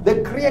God,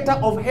 the creator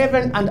of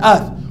heaven and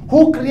earth,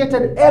 who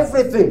created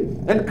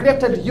everything and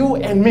created you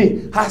and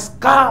me, has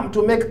come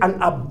to make an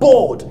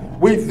abode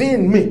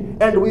within me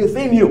and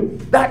within you.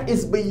 That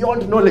is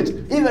beyond knowledge.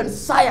 Even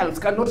science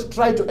cannot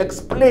try to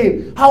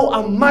explain how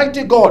a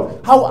mighty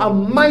God, how a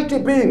mighty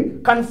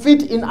being can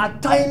fit in a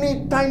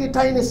tiny, tiny,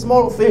 tiny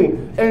small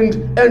thing. And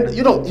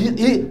you know,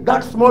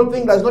 that small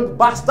thing does not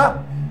burst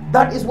up.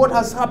 That is what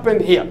has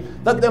happened here.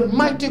 That the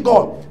mighty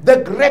God,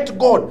 the great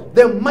God,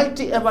 the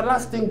mighty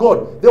everlasting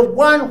God, the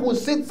one who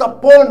sits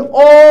upon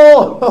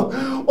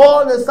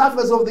all the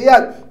surface of the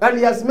earth, and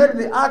he has made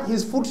the earth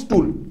his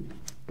footstool.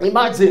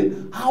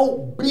 Imagine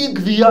how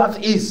big the earth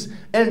is,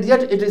 and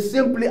yet it is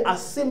simply a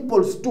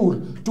simple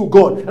stool to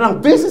God. Now,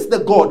 this is the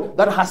God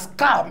that has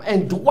come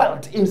and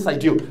dwelt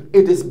inside you.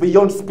 It is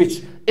beyond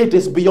speech. It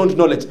is beyond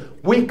knowledge.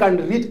 We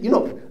can read, you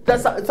know,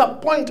 it's a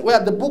point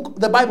where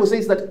the Bible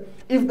says that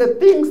if the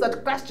things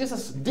that Christ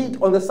Jesus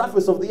did on the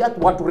surface of the earth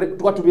were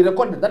to be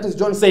recorded, that is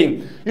John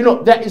saying, you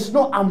know, there is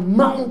no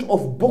amount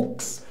of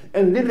books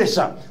and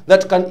literature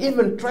that can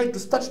even try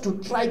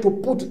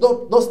to put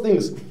those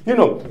things, you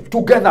know,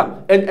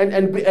 together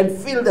and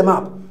fill them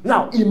up.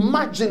 Now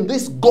imagine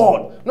this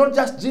God, not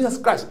just Jesus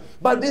Christ,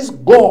 but this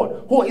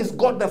God who is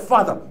God the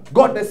Father,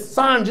 God the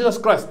Son, Jesus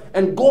Christ,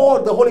 and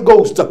God the Holy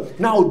Ghost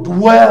now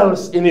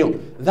dwells in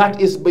you.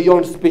 That is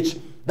beyond speech.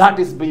 That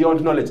is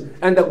beyond knowledge.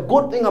 And the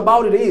good thing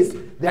about it is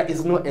there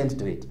is no end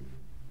to it.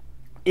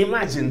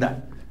 Imagine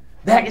that.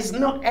 There is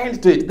no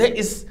end to it. There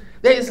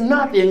is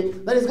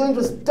nothing that is going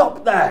to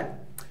stop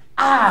that.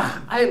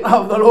 I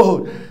love the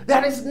Lord.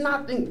 There is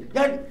nothing.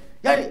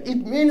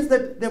 It means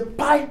that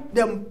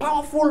the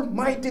powerful,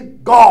 mighty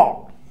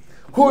God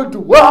who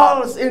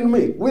dwells in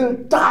me will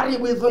tarry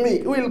with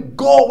me, will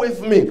go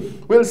with me,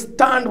 will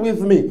stand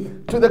with me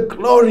to the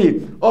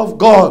glory of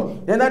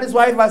God. And that is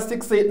why verse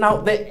 6 says, now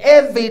the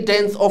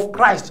evidence of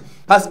Christ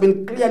has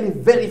been clearly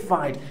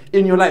verified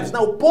in your lives.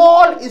 Now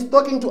Paul is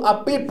talking to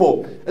a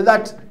people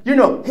that, you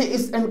know, he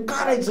is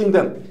encouraging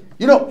them.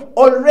 You know,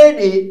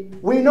 already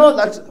we know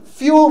that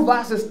few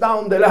verses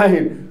down the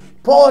line,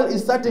 Paul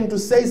is starting to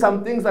say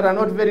some things that are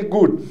not very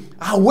good.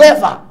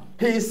 However,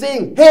 he is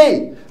saying,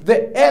 hey,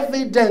 the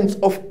evidence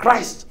of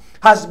Christ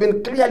has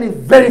been clearly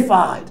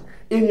verified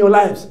in your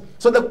lives.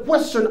 So the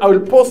question I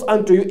will pose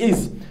unto you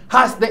is,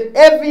 has the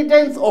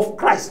evidence of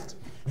Christ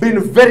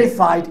been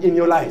verified in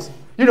your lives?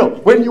 You know,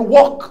 when you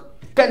walk,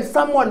 can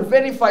someone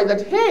verify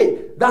that,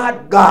 hey,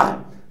 that guy,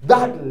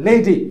 that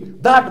lady,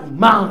 that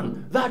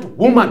man, that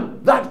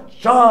woman, that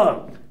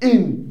child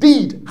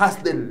indeed has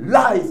the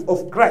life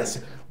of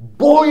Christ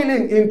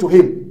boiling into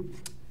him,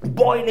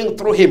 boiling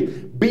through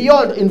him?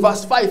 Beyond, in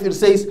verse 5, it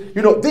says,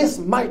 you know, this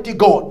mighty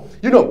God,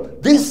 you know,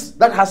 this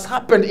that has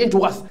happened into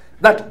us,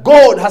 that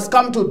God has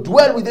come to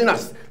dwell within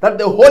us, that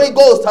the Holy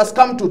Ghost has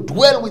come to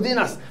dwell within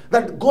us,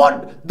 that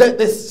God,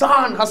 the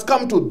Son has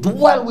come to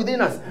dwell within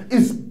us,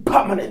 is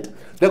permanent.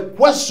 The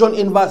question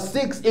in verse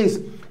 6 is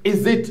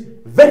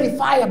it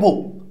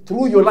verifiable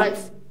through your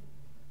life?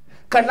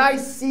 Can I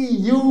see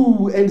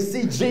you and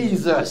see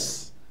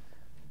Jesus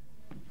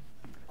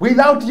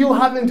without you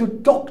having to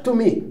talk to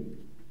me?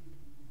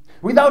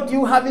 Without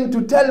you having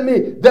to tell me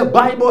the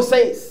Bible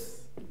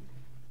says,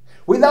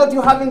 without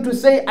you having to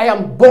say I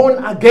am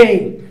born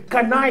again,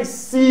 can I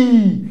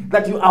see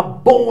that you are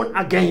born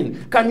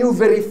again? Can you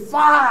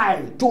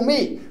verify to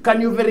me? Can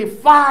you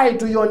verify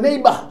to your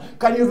neighbor?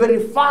 Can you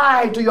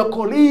verify to your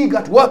colleague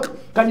at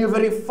work? Can you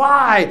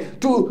verify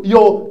to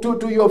your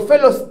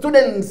fellow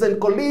students and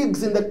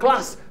colleagues in the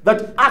class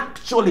that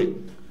actually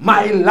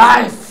my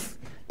life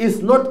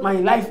is not my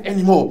life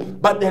anymore,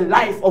 but the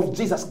life of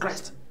Jesus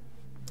Christ?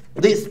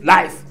 This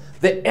life,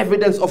 the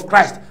evidence of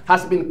Christ,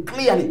 has been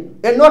clearly,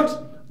 and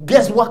not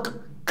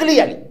guesswork,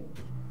 clearly,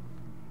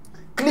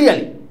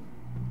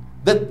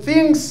 the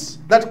things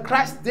that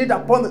Christ did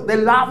upon the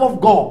love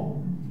of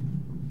God.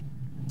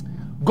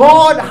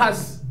 God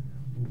has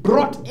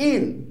brought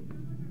in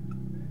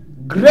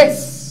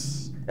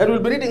grace, and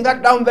we'll be reading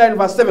that down there in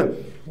verse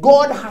 7.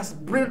 God has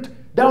brought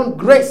down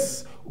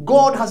grace.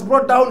 God has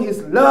brought down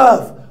his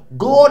love.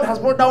 God has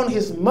brought down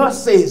his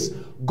mercies.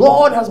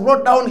 God has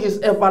brought down his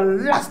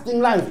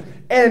everlasting life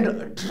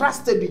and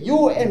trusted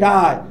you and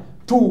I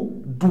to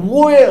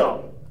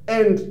dwell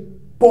and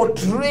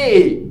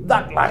portray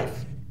that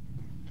life.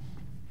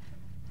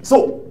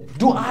 So,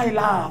 do I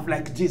love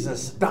like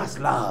Jesus does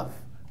love?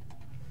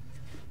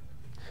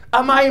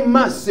 Am I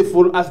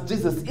merciful as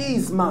Jesus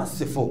is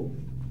merciful?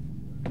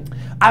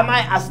 Am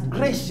I as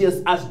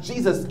gracious as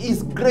Jesus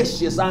is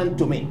gracious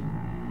unto me?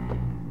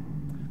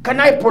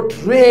 Can I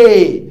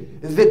portray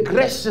the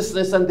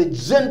graciousness and the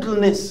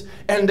gentleness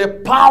and the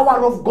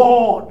power of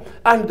God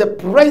and the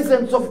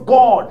presence of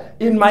God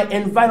in my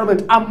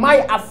environment? Am I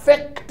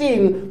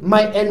affecting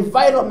my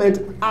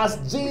environment as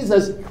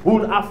Jesus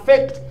would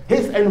affect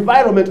his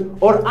environment,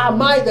 or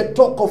am I the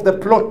talk of the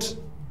plot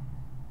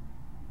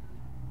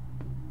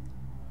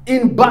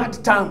in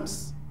bad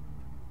terms?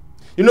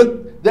 You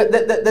know,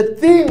 the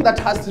thing that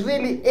has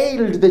really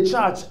ailed the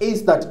church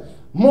is that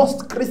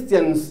most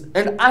Christians,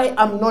 and I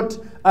am not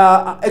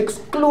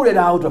excluded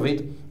out of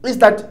it, is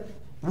that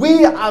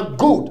We are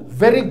good,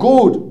 very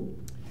good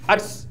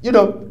at,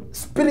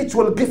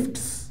 spiritual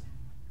gifts.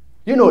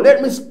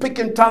 Let me speak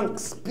in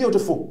tongues.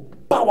 Beautiful,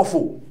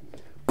 powerful.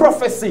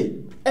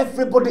 Prophecy.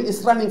 Everybody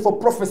is running for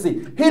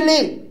prophecy.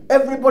 Healing.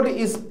 Everybody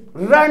is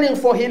running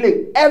for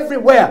healing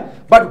everywhere.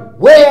 But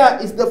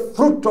where is the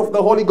fruit of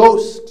the Holy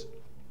Ghost?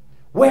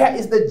 Where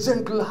is the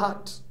gentle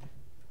heart?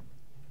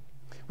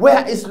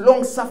 Where is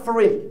long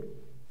suffering?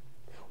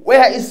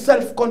 Where is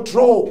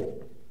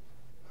self-control?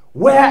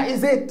 Where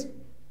is it?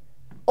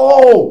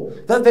 Oh,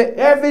 that the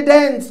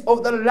evidence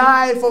of the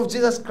life of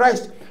Jesus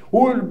Christ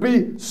will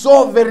be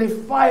so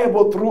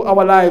verifiable through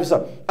our lives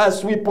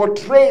as we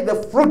portray the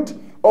fruit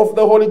of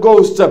the Holy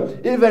Ghost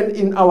even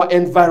in our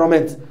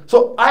environment.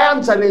 So I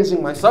am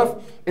challenging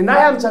myself and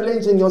I am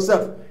challenging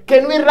yourself.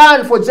 Can we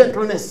run for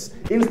gentleness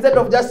instead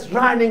of just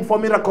running for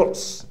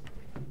miracles?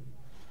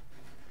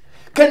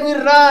 Can we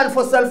run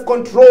for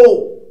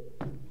self-control?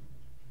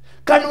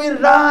 Can we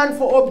run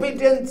for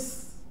obedience?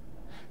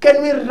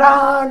 Can we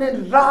run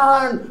and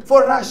run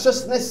for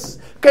righteousness?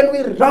 Can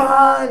we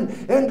run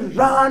and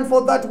run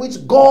for that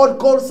which God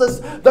calls us,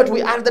 that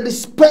we are the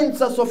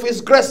dispensers of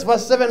His grace?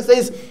 Verse 7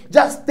 says,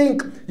 just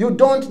think, you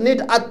don't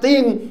need a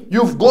thing,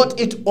 you've got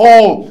it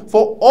all.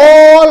 For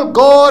all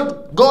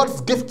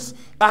God's gifts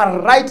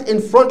are right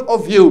in front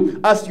of you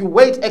as you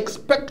wait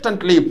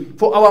expectantly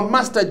for our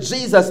Master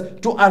Jesus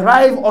to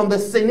arrive on the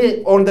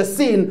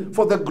scene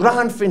for the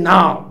grand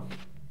finale.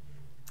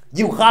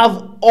 You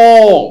have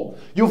all.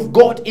 You've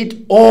got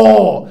it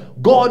all.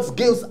 God's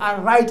gifts are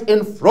right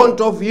in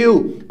front of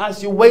you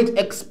as you wait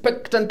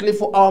expectantly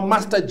for our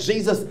Master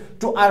Jesus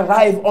to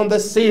arrive on the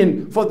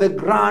scene for the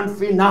grand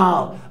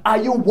finale. Are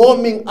you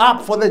warming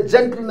up for the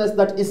gentleness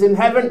that is in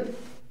heaven?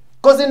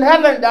 Because in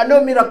heaven there are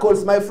no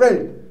miracles, my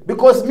friend.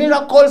 Because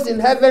miracles in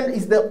heaven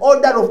is the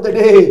order of the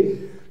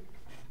day.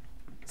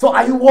 So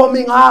are you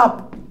warming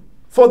up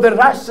for the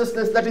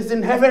righteousness that is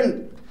in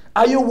heaven?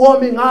 Are you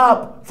warming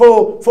up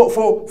for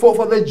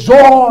the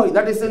joy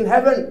that is in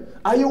heaven?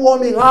 Are you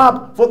warming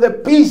up for the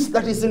peace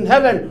that is in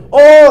heaven?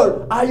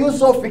 Or are you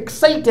so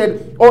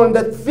fixated on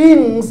the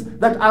things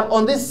that are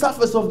on this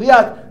surface of the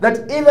earth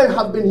that even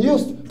have been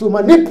used to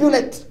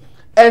manipulate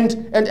and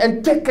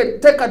take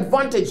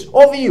advantage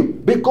of you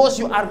because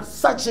you are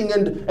searching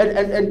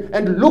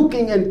and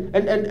looking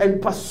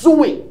and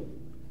pursuing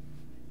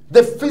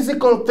the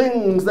physical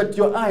things that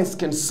your eyes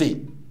can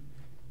see?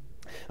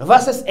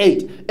 Verses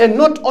 8, and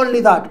not only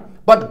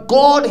that, but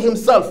God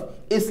Himself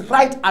is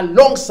right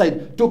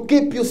alongside to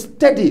keep you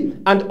steady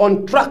and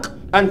on track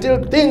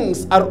until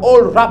things are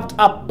all wrapped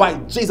up by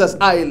Jesus.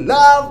 I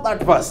love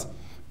that verse.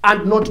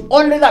 And not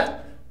only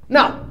that,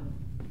 now,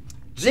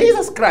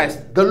 Jesus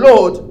Christ, the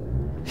Lord,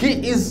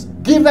 He is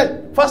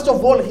given, first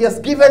of all, He has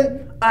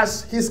given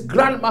us His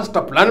grand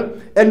master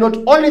plan. And not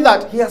only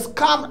that, He has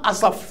come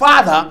as a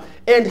Father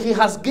and He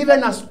has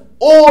given us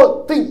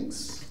all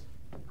things.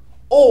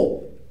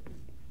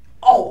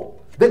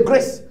 The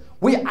grace.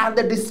 We are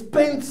the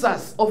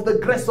dispensers of the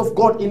grace of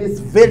God in its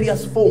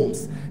various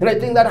forms. And I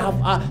think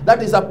that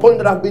that is a point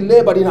that I've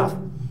belabored enough.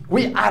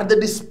 We are the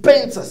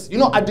dispensers.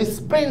 A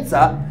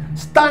dispenser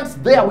stands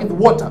there with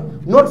water,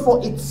 not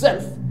for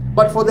itself,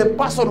 but for the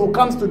person who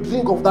comes to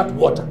drink of that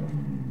water.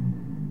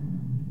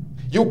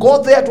 You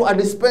go there to a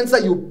dispenser,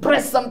 you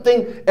press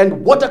something,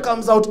 and water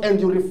comes out,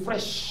 and you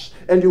refresh,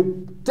 and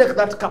you take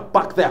that cup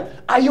back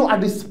there. Are you a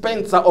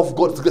dispenser of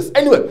God's grace?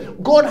 Anyway,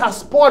 God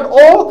has poured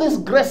all this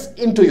grace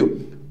into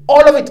you.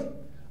 All of it.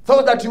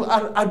 So that you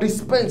are a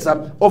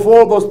dispenser of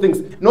all those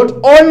things. Not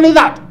only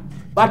that,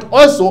 but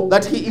also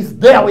that He is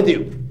there with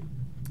you.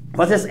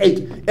 Verses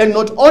 8. And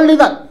not only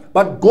that,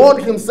 but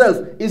God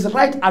Himself is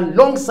right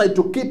alongside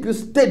to keep you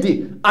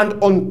steady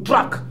and on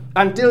track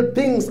until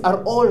things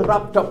are all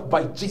wrapped up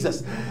by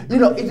Jesus.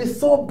 It is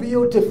so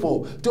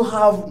beautiful to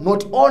have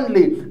not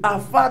only a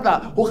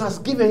Father who has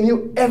given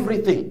you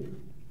everything,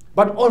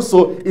 but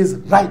also is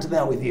right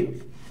there with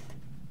you.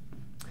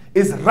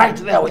 Is right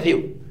there with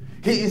you.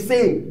 He is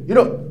saying,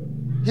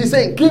 He's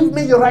saying, give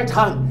me your right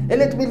hand and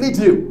let me lead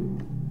you.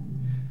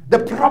 The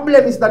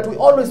problem is that we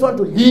always want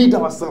to lead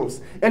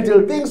ourselves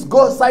until things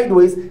go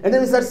sideways, and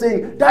then we start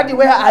saying, Daddy,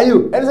 where are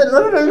you? And he said,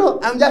 no,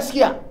 I'm just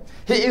here.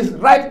 He is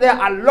right there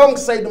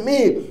alongside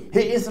me. He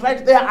is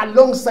right there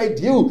alongside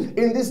you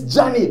in this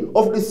journey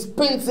of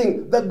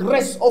dispensing the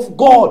grace of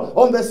God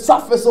on the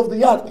surface of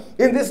the earth.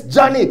 In this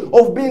journey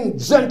of being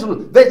gentle.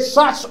 The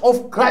church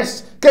of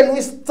Christ, can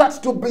we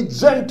start to be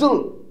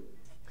gentle?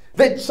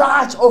 The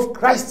church of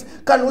Christ,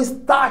 can we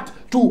start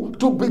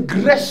to be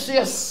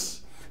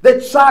gracious? The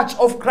church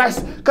of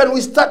Christ, can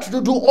we start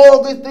to do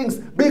all these things?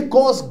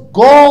 Because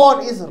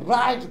God is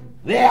right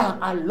there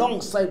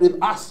alongside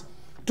with us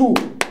to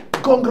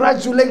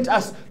congratulate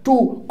us,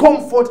 to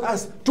comfort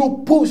us,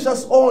 to push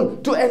us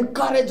on, to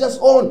encourage us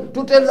on,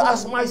 to tell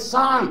us, my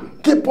son,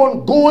 keep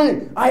on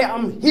going. I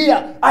am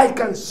here. I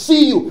can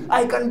see you.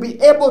 I can be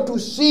able to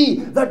see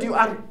that you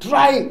are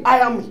trying. I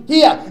am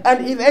here.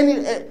 And if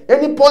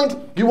any point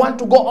you want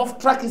to go off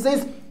track, He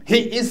says, He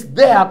is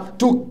there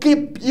to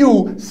keep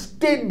you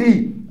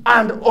steady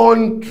and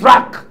on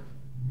track.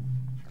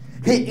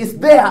 He is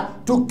there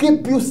to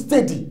keep you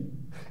steady.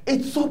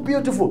 It's so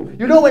beautiful.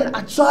 You know, when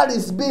a child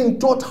is being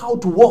taught how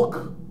to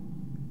walk,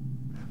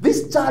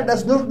 this child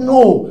does not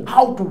know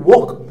how to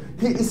walk.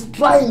 He is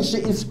trying, she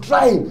is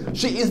trying.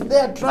 She is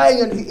there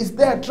trying and he is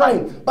there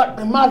trying. But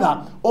the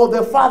mother or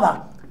the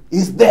father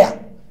is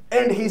there.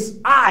 And his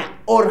eye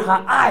or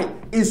her eye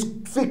is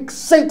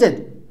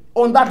fixated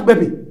on that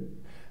baby.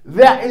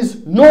 There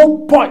is no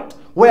point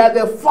where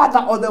the father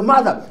or the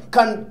mother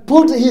can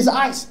put his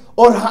eyes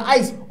or her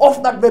eyes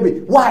off that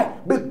baby. Why?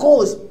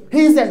 Because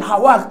his and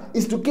her work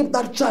is to keep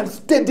that child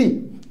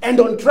steady and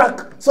on track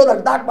so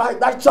that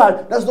that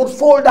child does not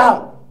fall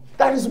down.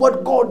 That is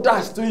what God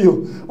does to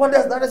you.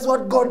 That is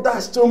what God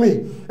does to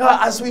me.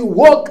 As we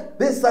walk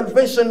this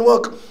salvation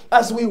work,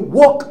 as we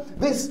walk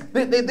this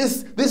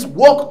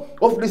walk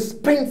of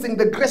dispensing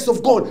the grace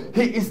of God,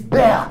 He is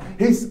there.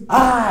 His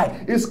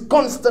eye is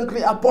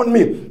constantly upon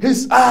me.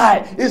 His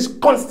eye is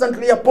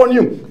constantly upon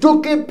you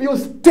to keep you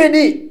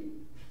steady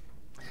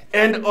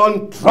and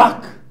on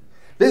track.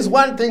 There's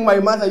one thing my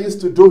mother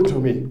used to do to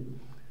me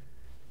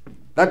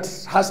that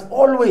has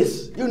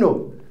always,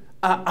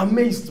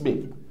 amazed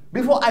me.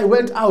 Before I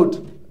went out,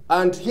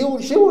 and she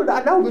would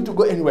allow me to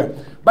go anywhere.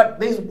 But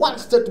there's one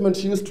statement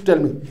she used to tell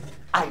me: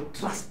 I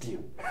trust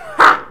you.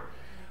 Ha!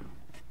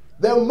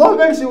 The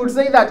moment she would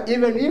say that,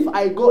 even if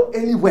I go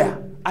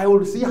anywhere, I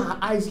will see her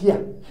eyes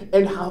here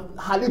and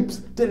her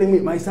lips telling me,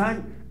 my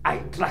son, I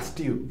trust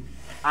you.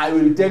 I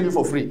will tell you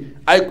for free.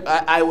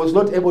 I was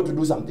not able to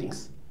do some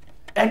things.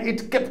 And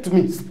it kept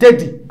me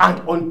steady and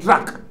on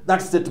track,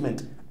 that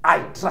statement. I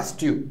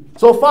trust you.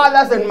 So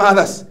fathers and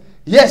mothers,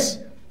 yes,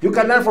 you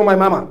can learn from my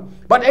mama.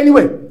 But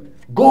anyway,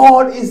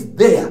 God is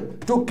there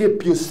to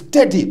keep you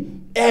steady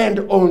and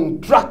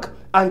on track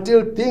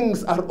until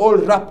things are all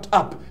wrapped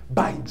up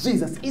by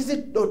Jesus. Is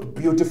it not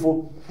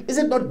beautiful? Is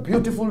it not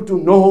beautiful to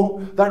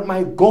know that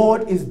my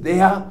God is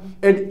there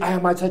and I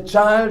am as a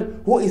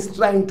child who is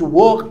trying to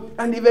walk,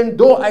 and even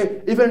though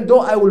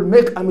I will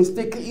make a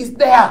mistake, He is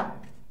there.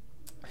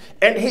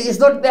 And He is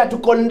not there to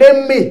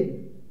condemn me.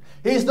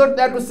 He is not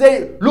there to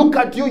say, look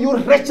at you, you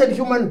wretched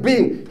human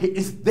being. He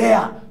is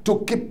there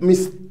to keep me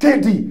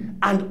steady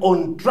and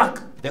on track.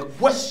 The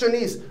question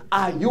is,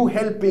 are you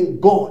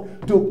helping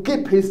God to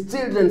keep His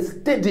children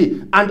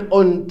steady and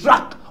on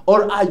track?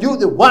 Or are you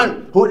the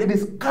one who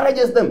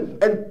discourages them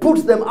and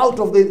puts them out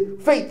of the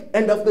faith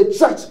and of the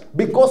church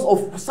because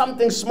of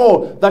something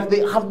small that they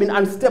have been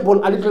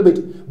unstable a little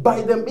bit?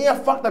 By the mere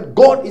fact that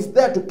God is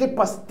there to keep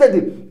us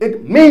steady,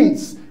 it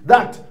means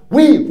that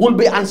we will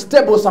be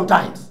unstable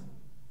sometimes.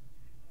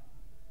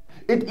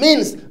 It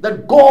means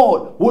that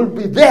God will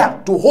be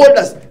there to hold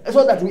us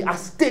so that we are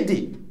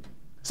steady.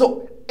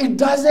 So it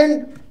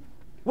doesn't,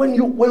 when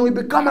we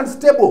become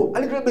unstable a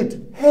little bit,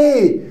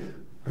 hey,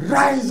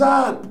 rise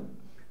up,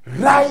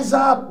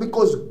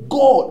 because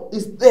God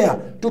is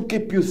there to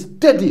keep you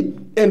steady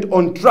and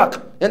on track.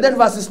 And then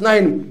verses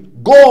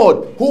 9,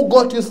 God who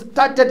got you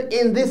started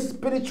in this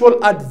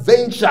spiritual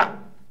adventure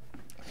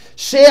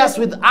shares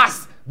with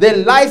us the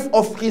life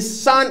of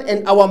His Son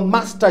and our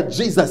Master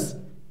Jesus.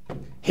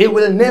 He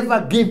will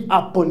never give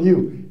up on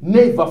you.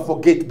 Never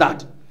forget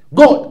that.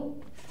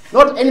 God,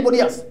 not anybody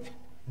else.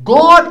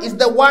 God is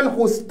the one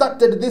who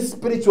started this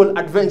spiritual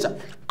adventure.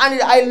 And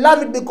I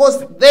love it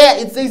because there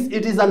it says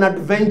it is an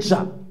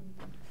adventure.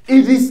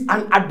 It is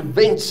an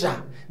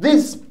adventure.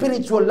 This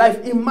spiritual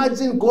life,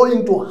 imagine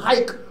going to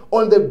hike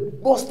on the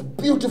most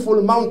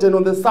beautiful mountain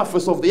on the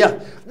surface of the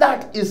earth.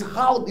 That is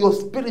how your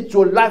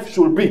spiritual life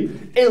should be.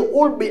 It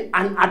will be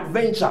an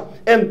adventure.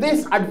 And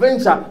this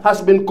adventure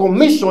has been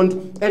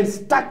commissioned and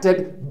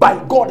started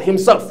by God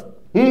Himself.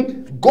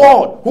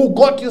 God who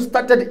got you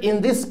started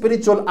in this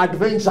spiritual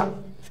adventure.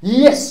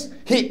 Yes,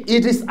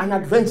 it is an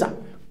adventure.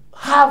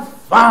 Have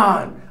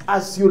fun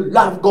as you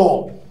love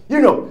God.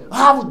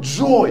 Have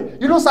joy.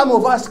 Some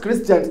of us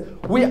Christians,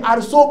 we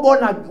are so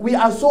born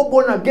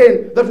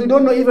again that we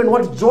don't know even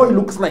what joy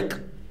looks like.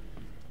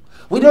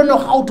 We don't know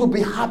how to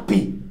be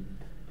happy.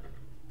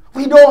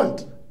 We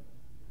don't.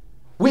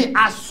 We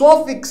are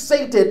so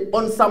fixated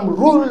on some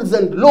rules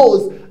and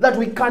laws that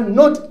we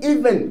cannot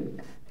even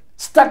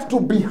start to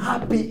be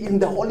happy in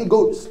the Holy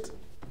Ghost.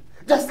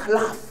 Just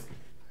laugh.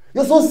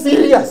 You're so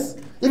serious.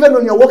 Even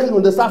when you're walking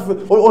on the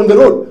surface or on the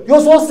road,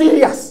 you're so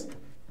serious.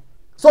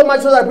 So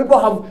much so that people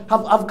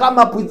have come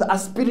up with a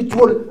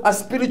spiritual,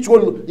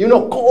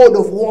 code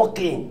of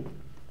walking.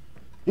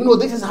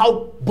 This is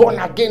how born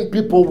again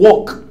people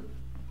walk.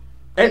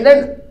 And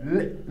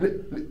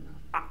then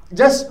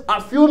just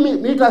a few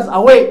meters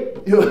away,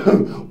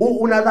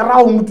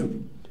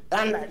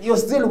 and you're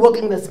still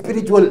walking the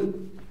spiritual,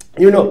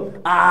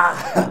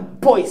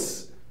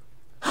 poise.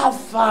 Have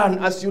fun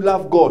as you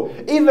love God.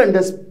 Even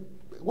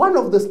one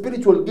of the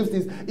spiritual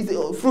gifts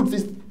fruits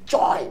is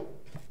joy.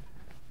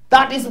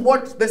 That is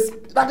what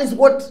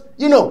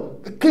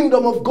the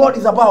kingdom of God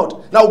is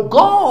about. Now,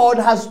 God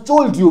has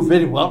told you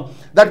very well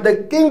that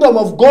the kingdom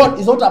of God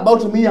is not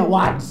about mere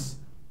words.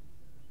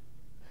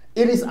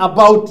 It is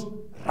about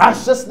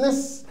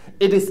righteousness.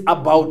 It is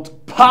about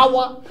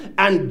power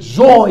and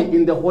joy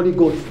in the Holy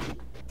Ghost.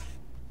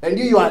 And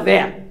you are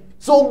there.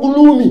 So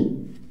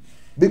gloomy.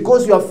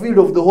 Because you are filled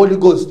of the Holy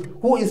Ghost.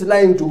 Who is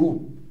lying to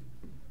who?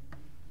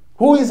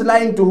 Who is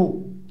lying to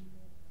who?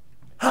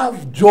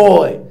 Have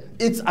joy.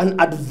 It's an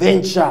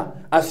adventure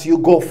as you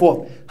go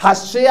forth.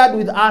 Has shared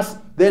with us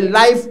the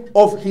life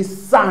of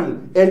his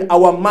Son and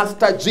our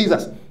Master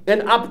Jesus.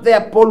 And up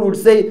there, Paul would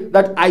say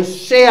that I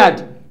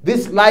shared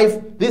this life,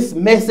 this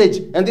message,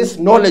 and this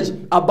knowledge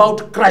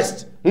about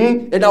Christ.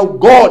 And how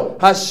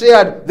God has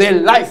shared the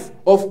life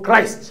of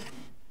Christ.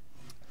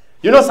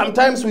 You know,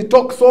 sometimes we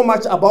talk so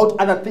much about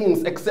other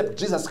things except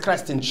Jesus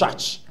Christ in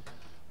church.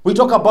 We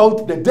talk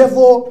about the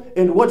devil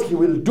and what he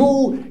will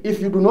do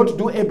if you do not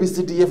do A, B,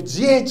 C, D, F,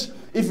 G, H.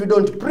 If you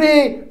don't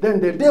pray,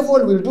 then the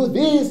devil will do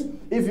this.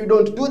 If you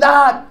don't do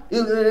that,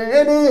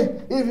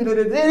 if you do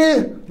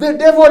the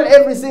devil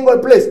every single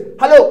place.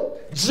 Hello,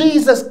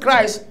 Jesus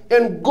Christ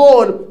and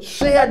God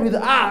shared with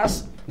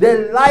us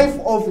the life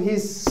of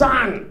his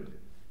Son.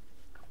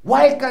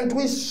 Why can't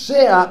we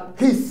share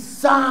his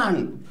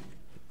Son?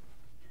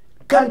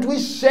 Can't we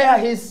share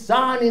his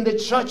Son in the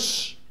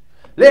church?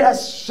 Let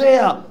us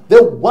share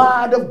the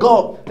word of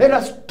God. Let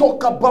us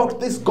talk about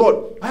this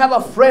God. I have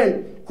a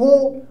friend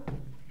who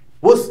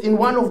was in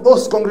one of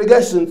those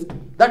congregations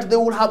that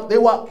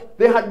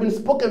they had been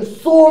spoken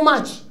so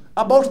much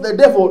about the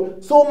devil,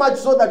 so much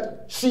so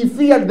that she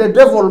feared the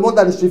devil more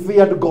than she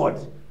feared God.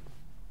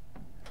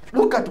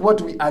 Look at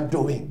what we are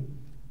doing.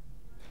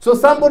 So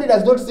somebody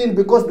does not sin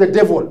because the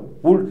devil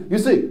will, you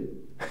see.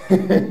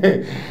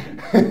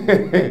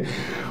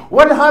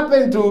 What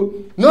happened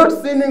to not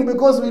sinning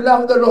because we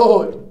love the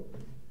Lord?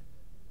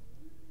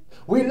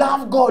 We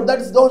love God.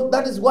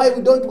 That is why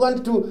we don't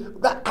want to.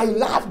 I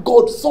love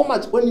God so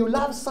much. When you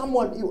love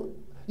someone,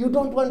 you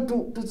don't want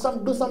to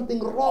do something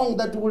wrong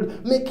that will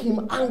make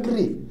him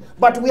angry.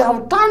 But we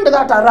have turned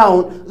that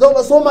around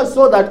so much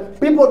so that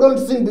people don't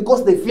sin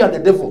because they fear the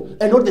devil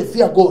and not they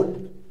fear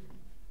God.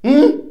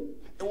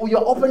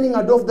 You're opening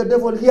a door of the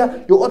devil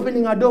here. You're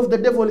opening a door of the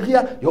devil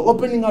here. You're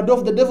opening a door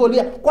of the devil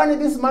here. When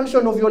this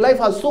mansion of your life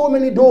has so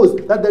many doors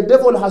that the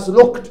devil has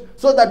locked,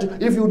 so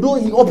that if you do,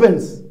 he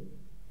opens.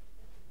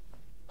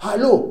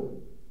 Hello.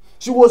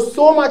 She was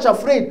so much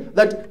afraid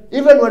that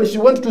even when she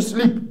went to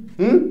sleep,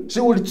 she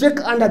would check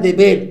under the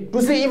bed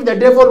to see if the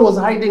devil was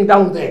hiding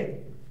down there.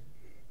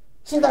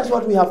 See, that's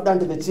what we have done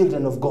to the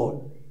children of God.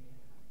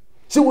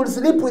 She would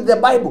sleep with the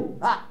Bible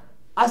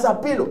as a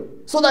pillow,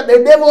 so that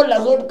the devil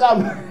does not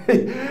come.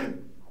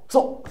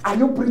 So, are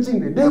you preaching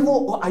the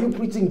devil or are you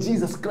preaching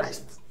Jesus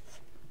Christ?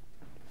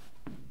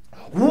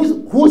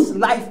 Whose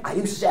life are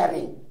you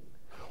sharing?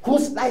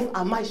 Whose life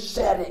am I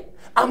sharing?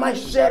 Am I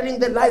sharing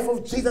the life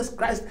of Jesus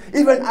Christ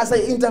even as I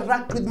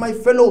interact with my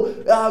fellow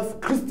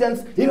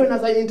Christians, even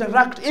as I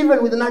interact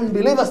even with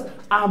non-believers?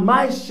 Am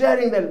I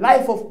sharing the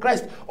life of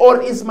Christ?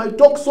 Or is my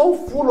talk so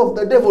full of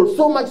the devil,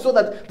 so much so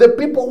that the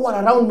people who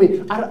are around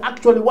me are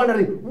actually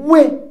wondering,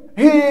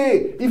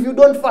 hey, if you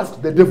don't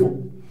fast, the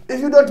devil. If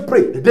you don't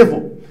pray, the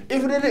devil.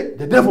 If you did it,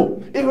 the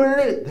devil. If you did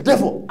it, the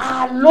devil.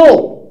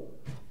 Hello.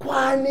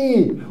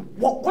 Kwani.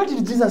 What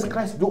did Jesus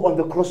Christ do on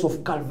the cross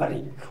of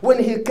Calvary?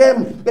 When he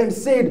came and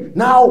said,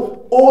 now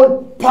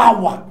all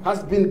power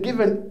has been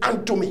given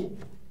unto me.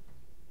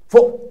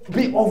 For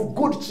be of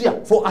good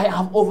cheer, for I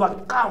have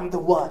overcome the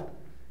world.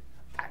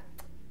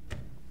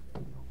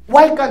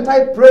 Why can't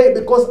I pray?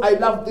 Because I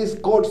love this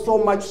God so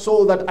much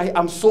so that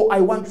I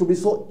want to be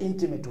so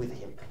intimate with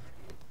him.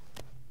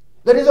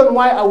 The reason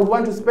why I would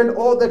want to spend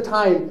all the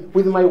time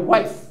with my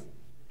wife,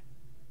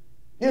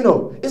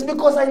 is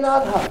because I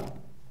love her.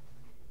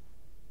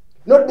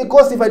 Not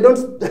because if I don't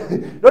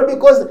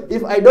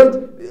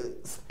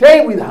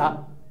stay with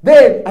her,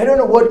 then I don't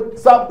know what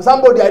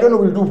somebody I don't know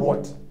will do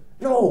what.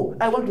 No,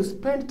 I want to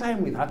spend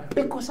time with her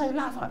because I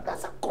love her.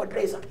 That's a good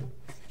reason.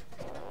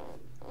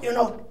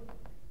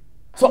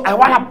 So I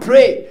want to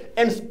pray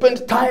and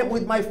spend time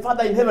with my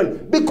Father in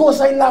heaven because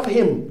I love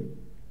him.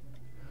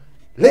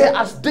 Let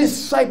us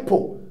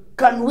disciple.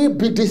 Can we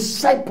be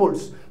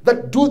disciples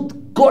that do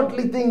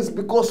godly things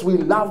because we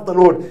love the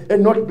Lord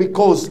and not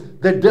because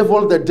the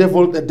devil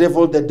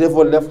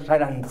left,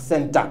 right, and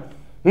center?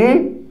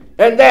 And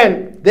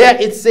then there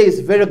it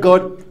says, very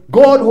good,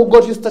 God who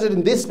got you started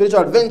in this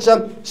spiritual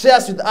adventure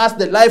shares with us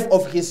the life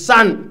of his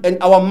Son and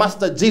our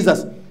Master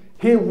Jesus.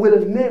 He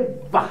will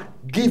never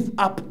give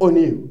up on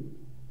you.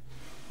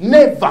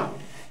 Never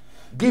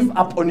give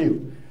up on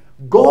you.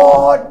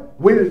 God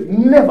will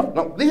never.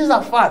 Now, this is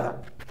a Father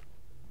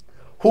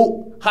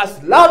who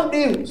has loved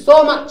you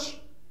so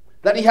much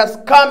that he has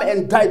come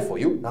and died for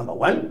you, number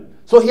one.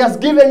 So he has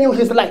given you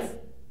his life.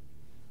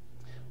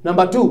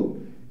 Number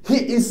two,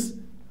 he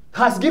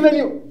has given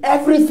you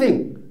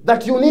everything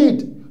that you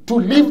need to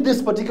live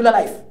this particular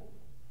life.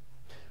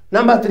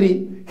 Number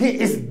three, he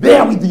is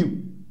there with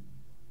you.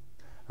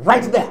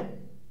 Right there.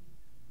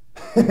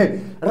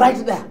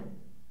 Right there.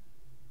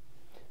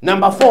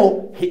 Number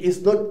four, he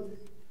is not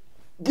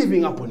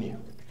giving up on you.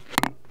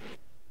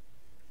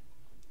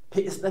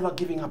 He is never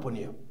giving up on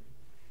you.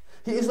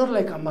 He is not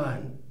like a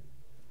man.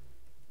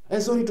 I'm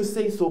sorry to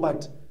say so,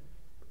 but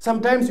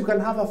sometimes you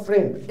can have a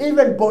friend,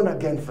 even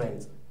born-again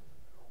friends.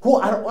 who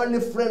are only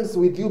friends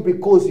with you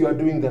because you are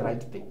doing the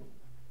right thing,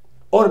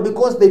 or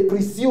because they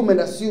presume and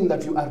assume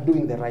that you are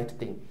doing the right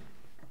thing,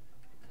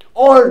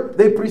 or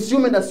they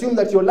presume and assume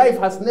that your life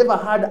has never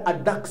had a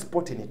dark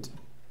spot in it.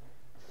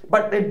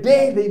 But the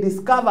day they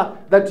discover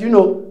that,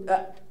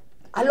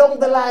 along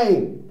the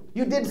line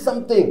you did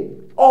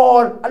something,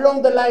 or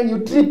along the line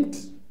you tripped,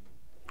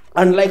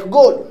 and like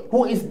God,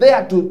 who is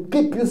there to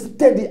keep you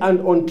steady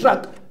and on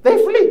track,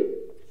 they flee.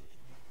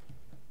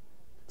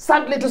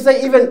 Sadly to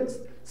say, even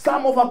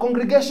some of our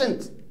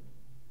congregations,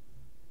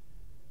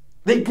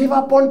 they give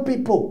up on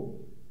people.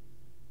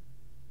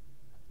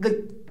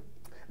 The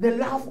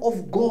love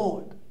of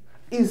God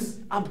is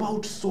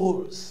about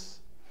souls.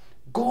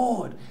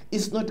 God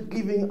is not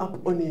giving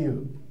up on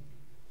you.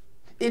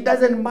 It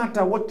doesn't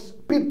matter what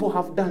people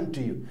have done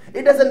to you.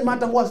 It doesn't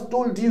matter who has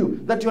told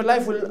you that your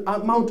life will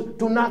amount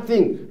to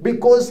nothing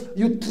because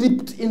you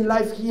tripped in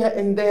life here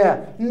and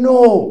there.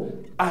 No.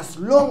 As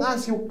long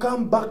as you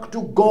come back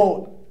to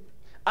God,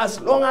 as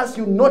long as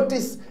you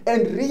notice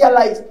and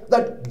realize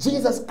that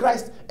Jesus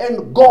Christ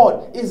and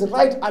God is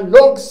right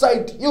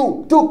alongside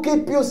you to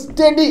keep you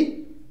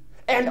steady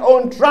and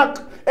on track,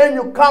 and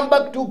you come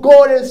back to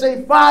God and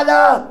say,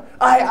 Father,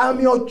 I am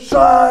your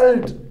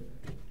child.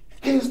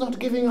 He is not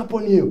giving up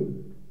on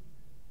you.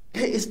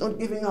 He is not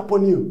giving up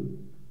on you.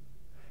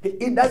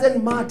 It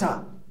doesn't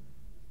matter.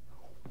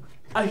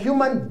 A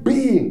human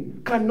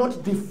being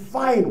cannot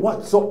define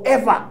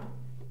whatsoever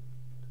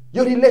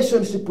your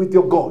relationship with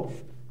your God.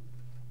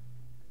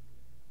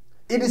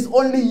 It is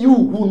only you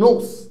who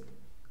knows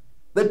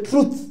the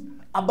truth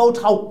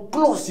about how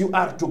close you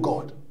are to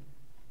God.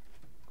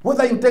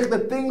 Whether you take the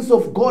things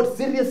of God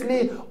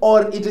seriously,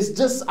 or it is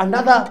just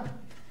another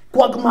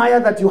quagmire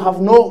that you have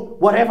no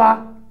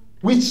whatever,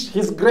 which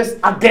His grace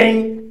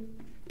again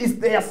is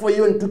there for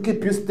you and to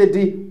keep you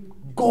steady.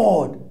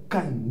 God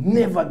can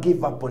never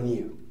give up on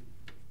you.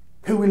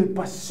 He will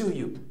pursue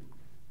you.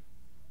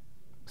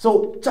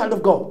 So, child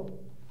of God,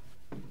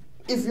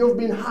 if you've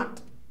been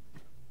hurt,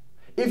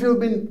 if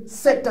you've been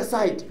set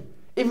aside,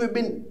 if you've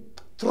been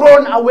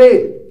thrown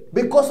away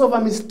because of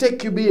a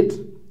mistake you made,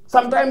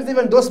 sometimes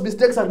even those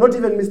mistakes are not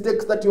even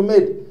mistakes that you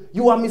made.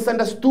 You are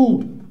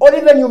misunderstood, or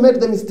even you made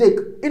the mistake.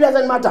 It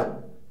doesn't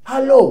matter.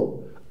 Hello.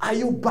 Are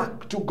you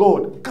back to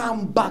God?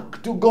 Come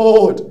back to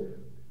God.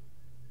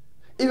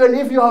 Even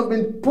if you have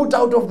been put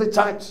out of the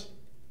church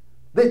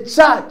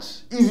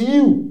is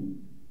you.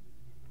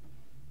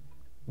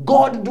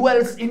 God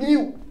dwells in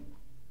you.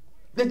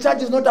 The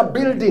church is not a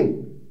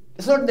building.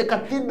 It's not the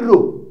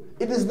cathedral.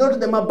 It is not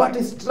the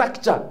Mabati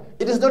structure.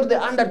 It is not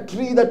the under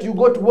tree that you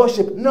go to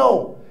worship.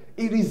 No,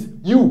 it is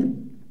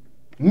you,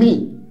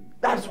 me.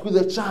 That's who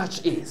the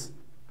church is.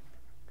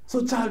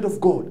 So, child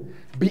of God,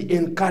 be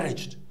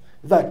encouraged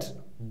that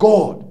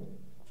God,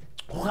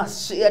 who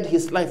has shared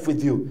His life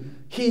with you,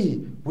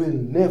 He will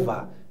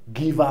never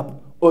give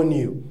up on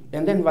you.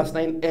 And then verse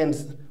 9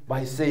 ends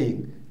by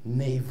saying,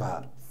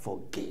 never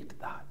forget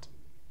that.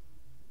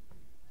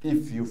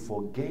 If you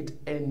forget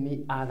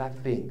any other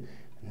thing,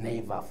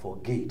 never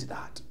forget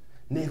that.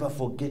 Never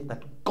forget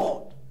that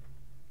God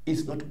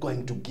is not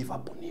going to give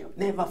up on you.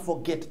 Never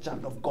forget,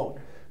 child of God,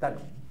 that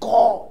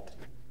God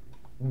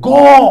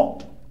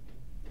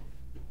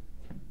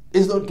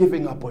is not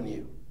giving up on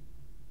you.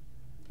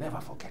 Never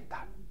forget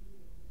that.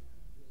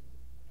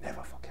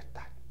 Never forget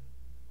that.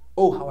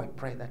 Oh, how I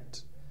pray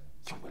that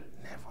you will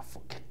never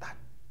forget that.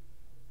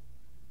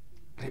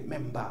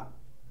 Remember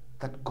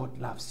that God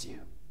loves you.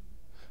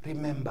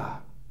 Remember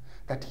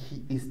that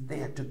He is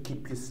there to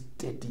keep you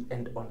steady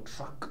and on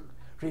track.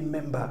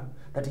 Remember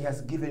that He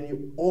has given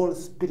you all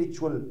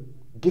spiritual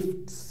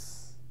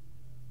gifts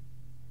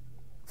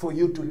for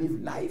you to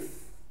live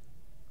life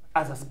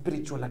as a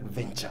spiritual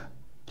adventure.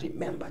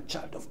 Remember,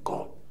 child of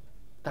God,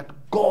 that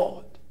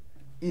God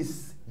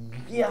is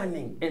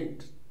yearning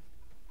and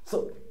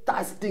so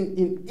thirsting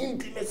in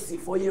intimacy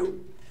for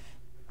you.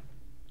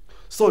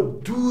 So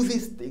do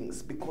these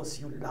things because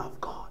you love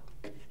God.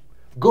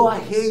 Go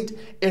ahead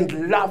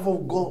and love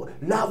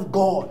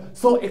God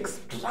so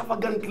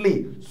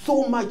extravagantly,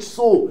 so much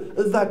so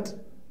that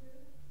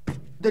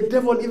the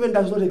devil even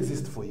does not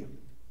exist for you.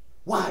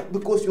 Why?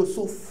 Because you're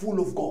so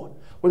full of God.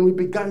 When we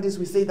began this,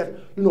 we say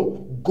that,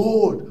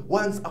 God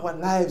wants our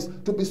lives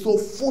to be so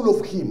full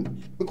of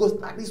Him, because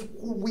that is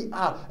who we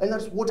are, and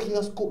that's what He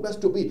has called us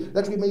to be,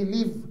 that we may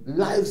live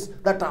lives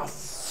that are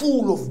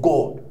full of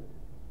God.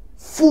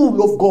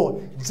 Full of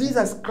God.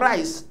 Jesus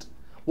Christ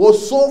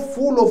was so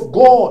full of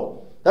God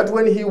that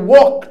when He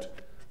walked,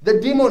 the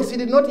demons, He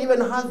did not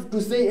even have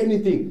to say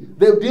anything.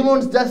 The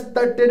demons just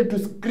started to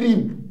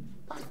scream.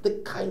 That's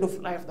the kind of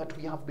life that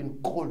we have been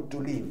called to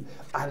live.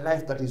 A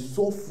life that is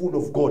so full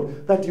of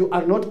God that you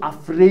are not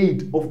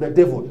afraid of the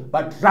devil,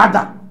 but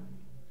rather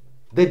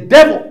the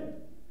devil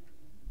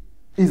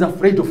is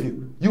afraid of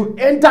you. You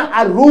enter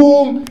a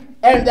room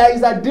and there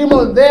is a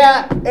demon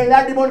there, and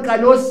that demon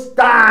cannot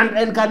stand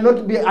and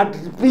cannot be at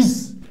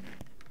peace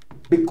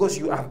because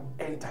you have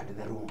entered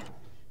the room.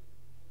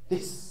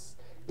 This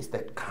is the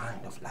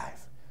kind of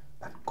life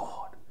that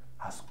God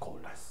has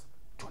called us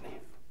to live.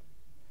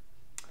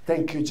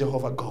 Thank you,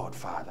 Jehovah God,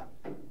 Father,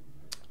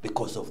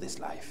 because of this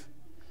life.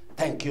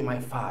 Thank you, my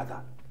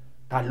Father,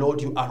 that,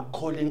 Lord, you are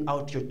calling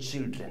out your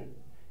children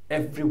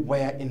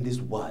everywhere in this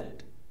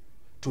world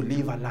to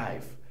live a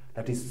life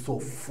that is so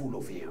full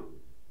of you.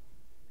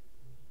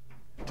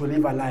 To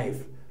live a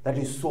life that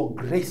is so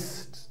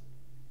graced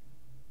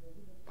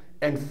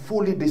and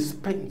fully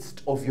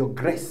dispensed of your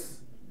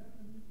grace,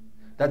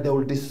 that they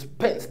will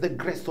dispense the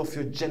grace of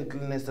your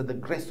gentleness and the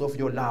grace of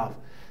your love,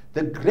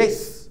 the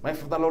grace, my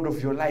Father, Lord,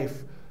 of your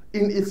life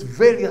in its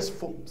various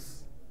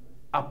forms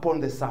upon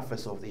the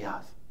surface of the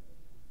earth.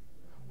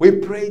 We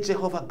pray,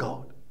 Jehovah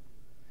God,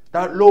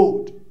 that,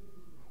 Lord,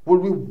 will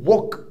we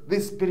walk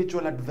this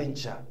spiritual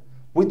adventure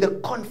with the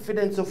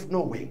confidence of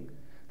knowing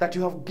that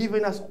you have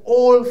given us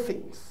all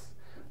things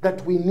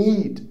that we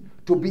need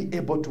to be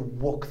able to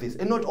walk this.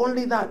 And not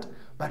only that,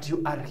 but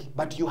you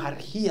are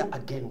here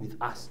again with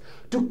us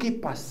to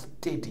keep us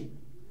steady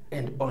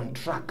and on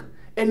track.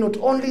 And not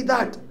only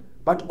that,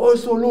 but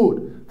also,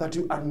 Lord, that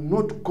you are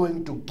not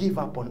going to give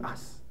up on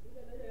us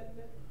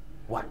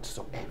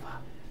whatsoever.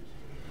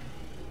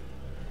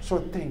 So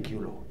thank you,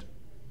 Lord.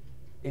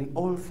 In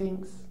all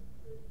things,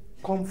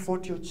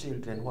 comfort your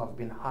children who have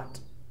been hurt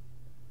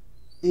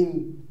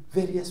in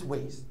various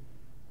ways,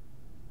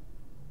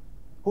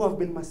 who have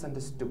been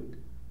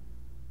misunderstood,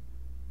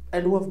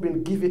 and who have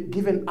been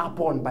given up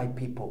on by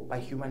people, by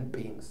human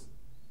beings.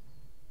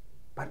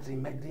 But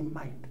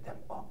remind them,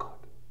 oh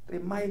God,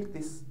 remind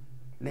this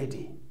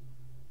lady,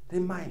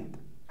 remind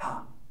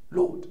her,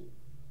 Lord,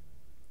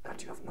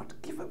 that you have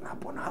not given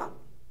up on her.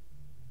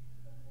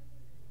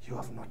 You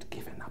have not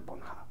given up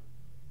on her.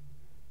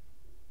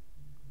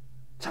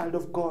 Child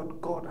of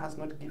God, God has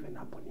not given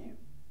up on you.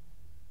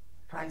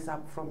 Rise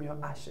up from your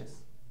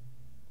ashes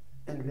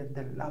and let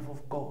the love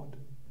of God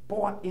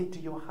pour into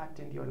your heart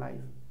and your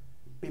life,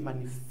 be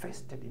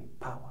manifested in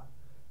power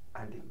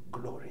and in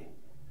glory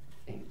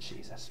in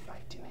Jesus'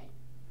 mighty name.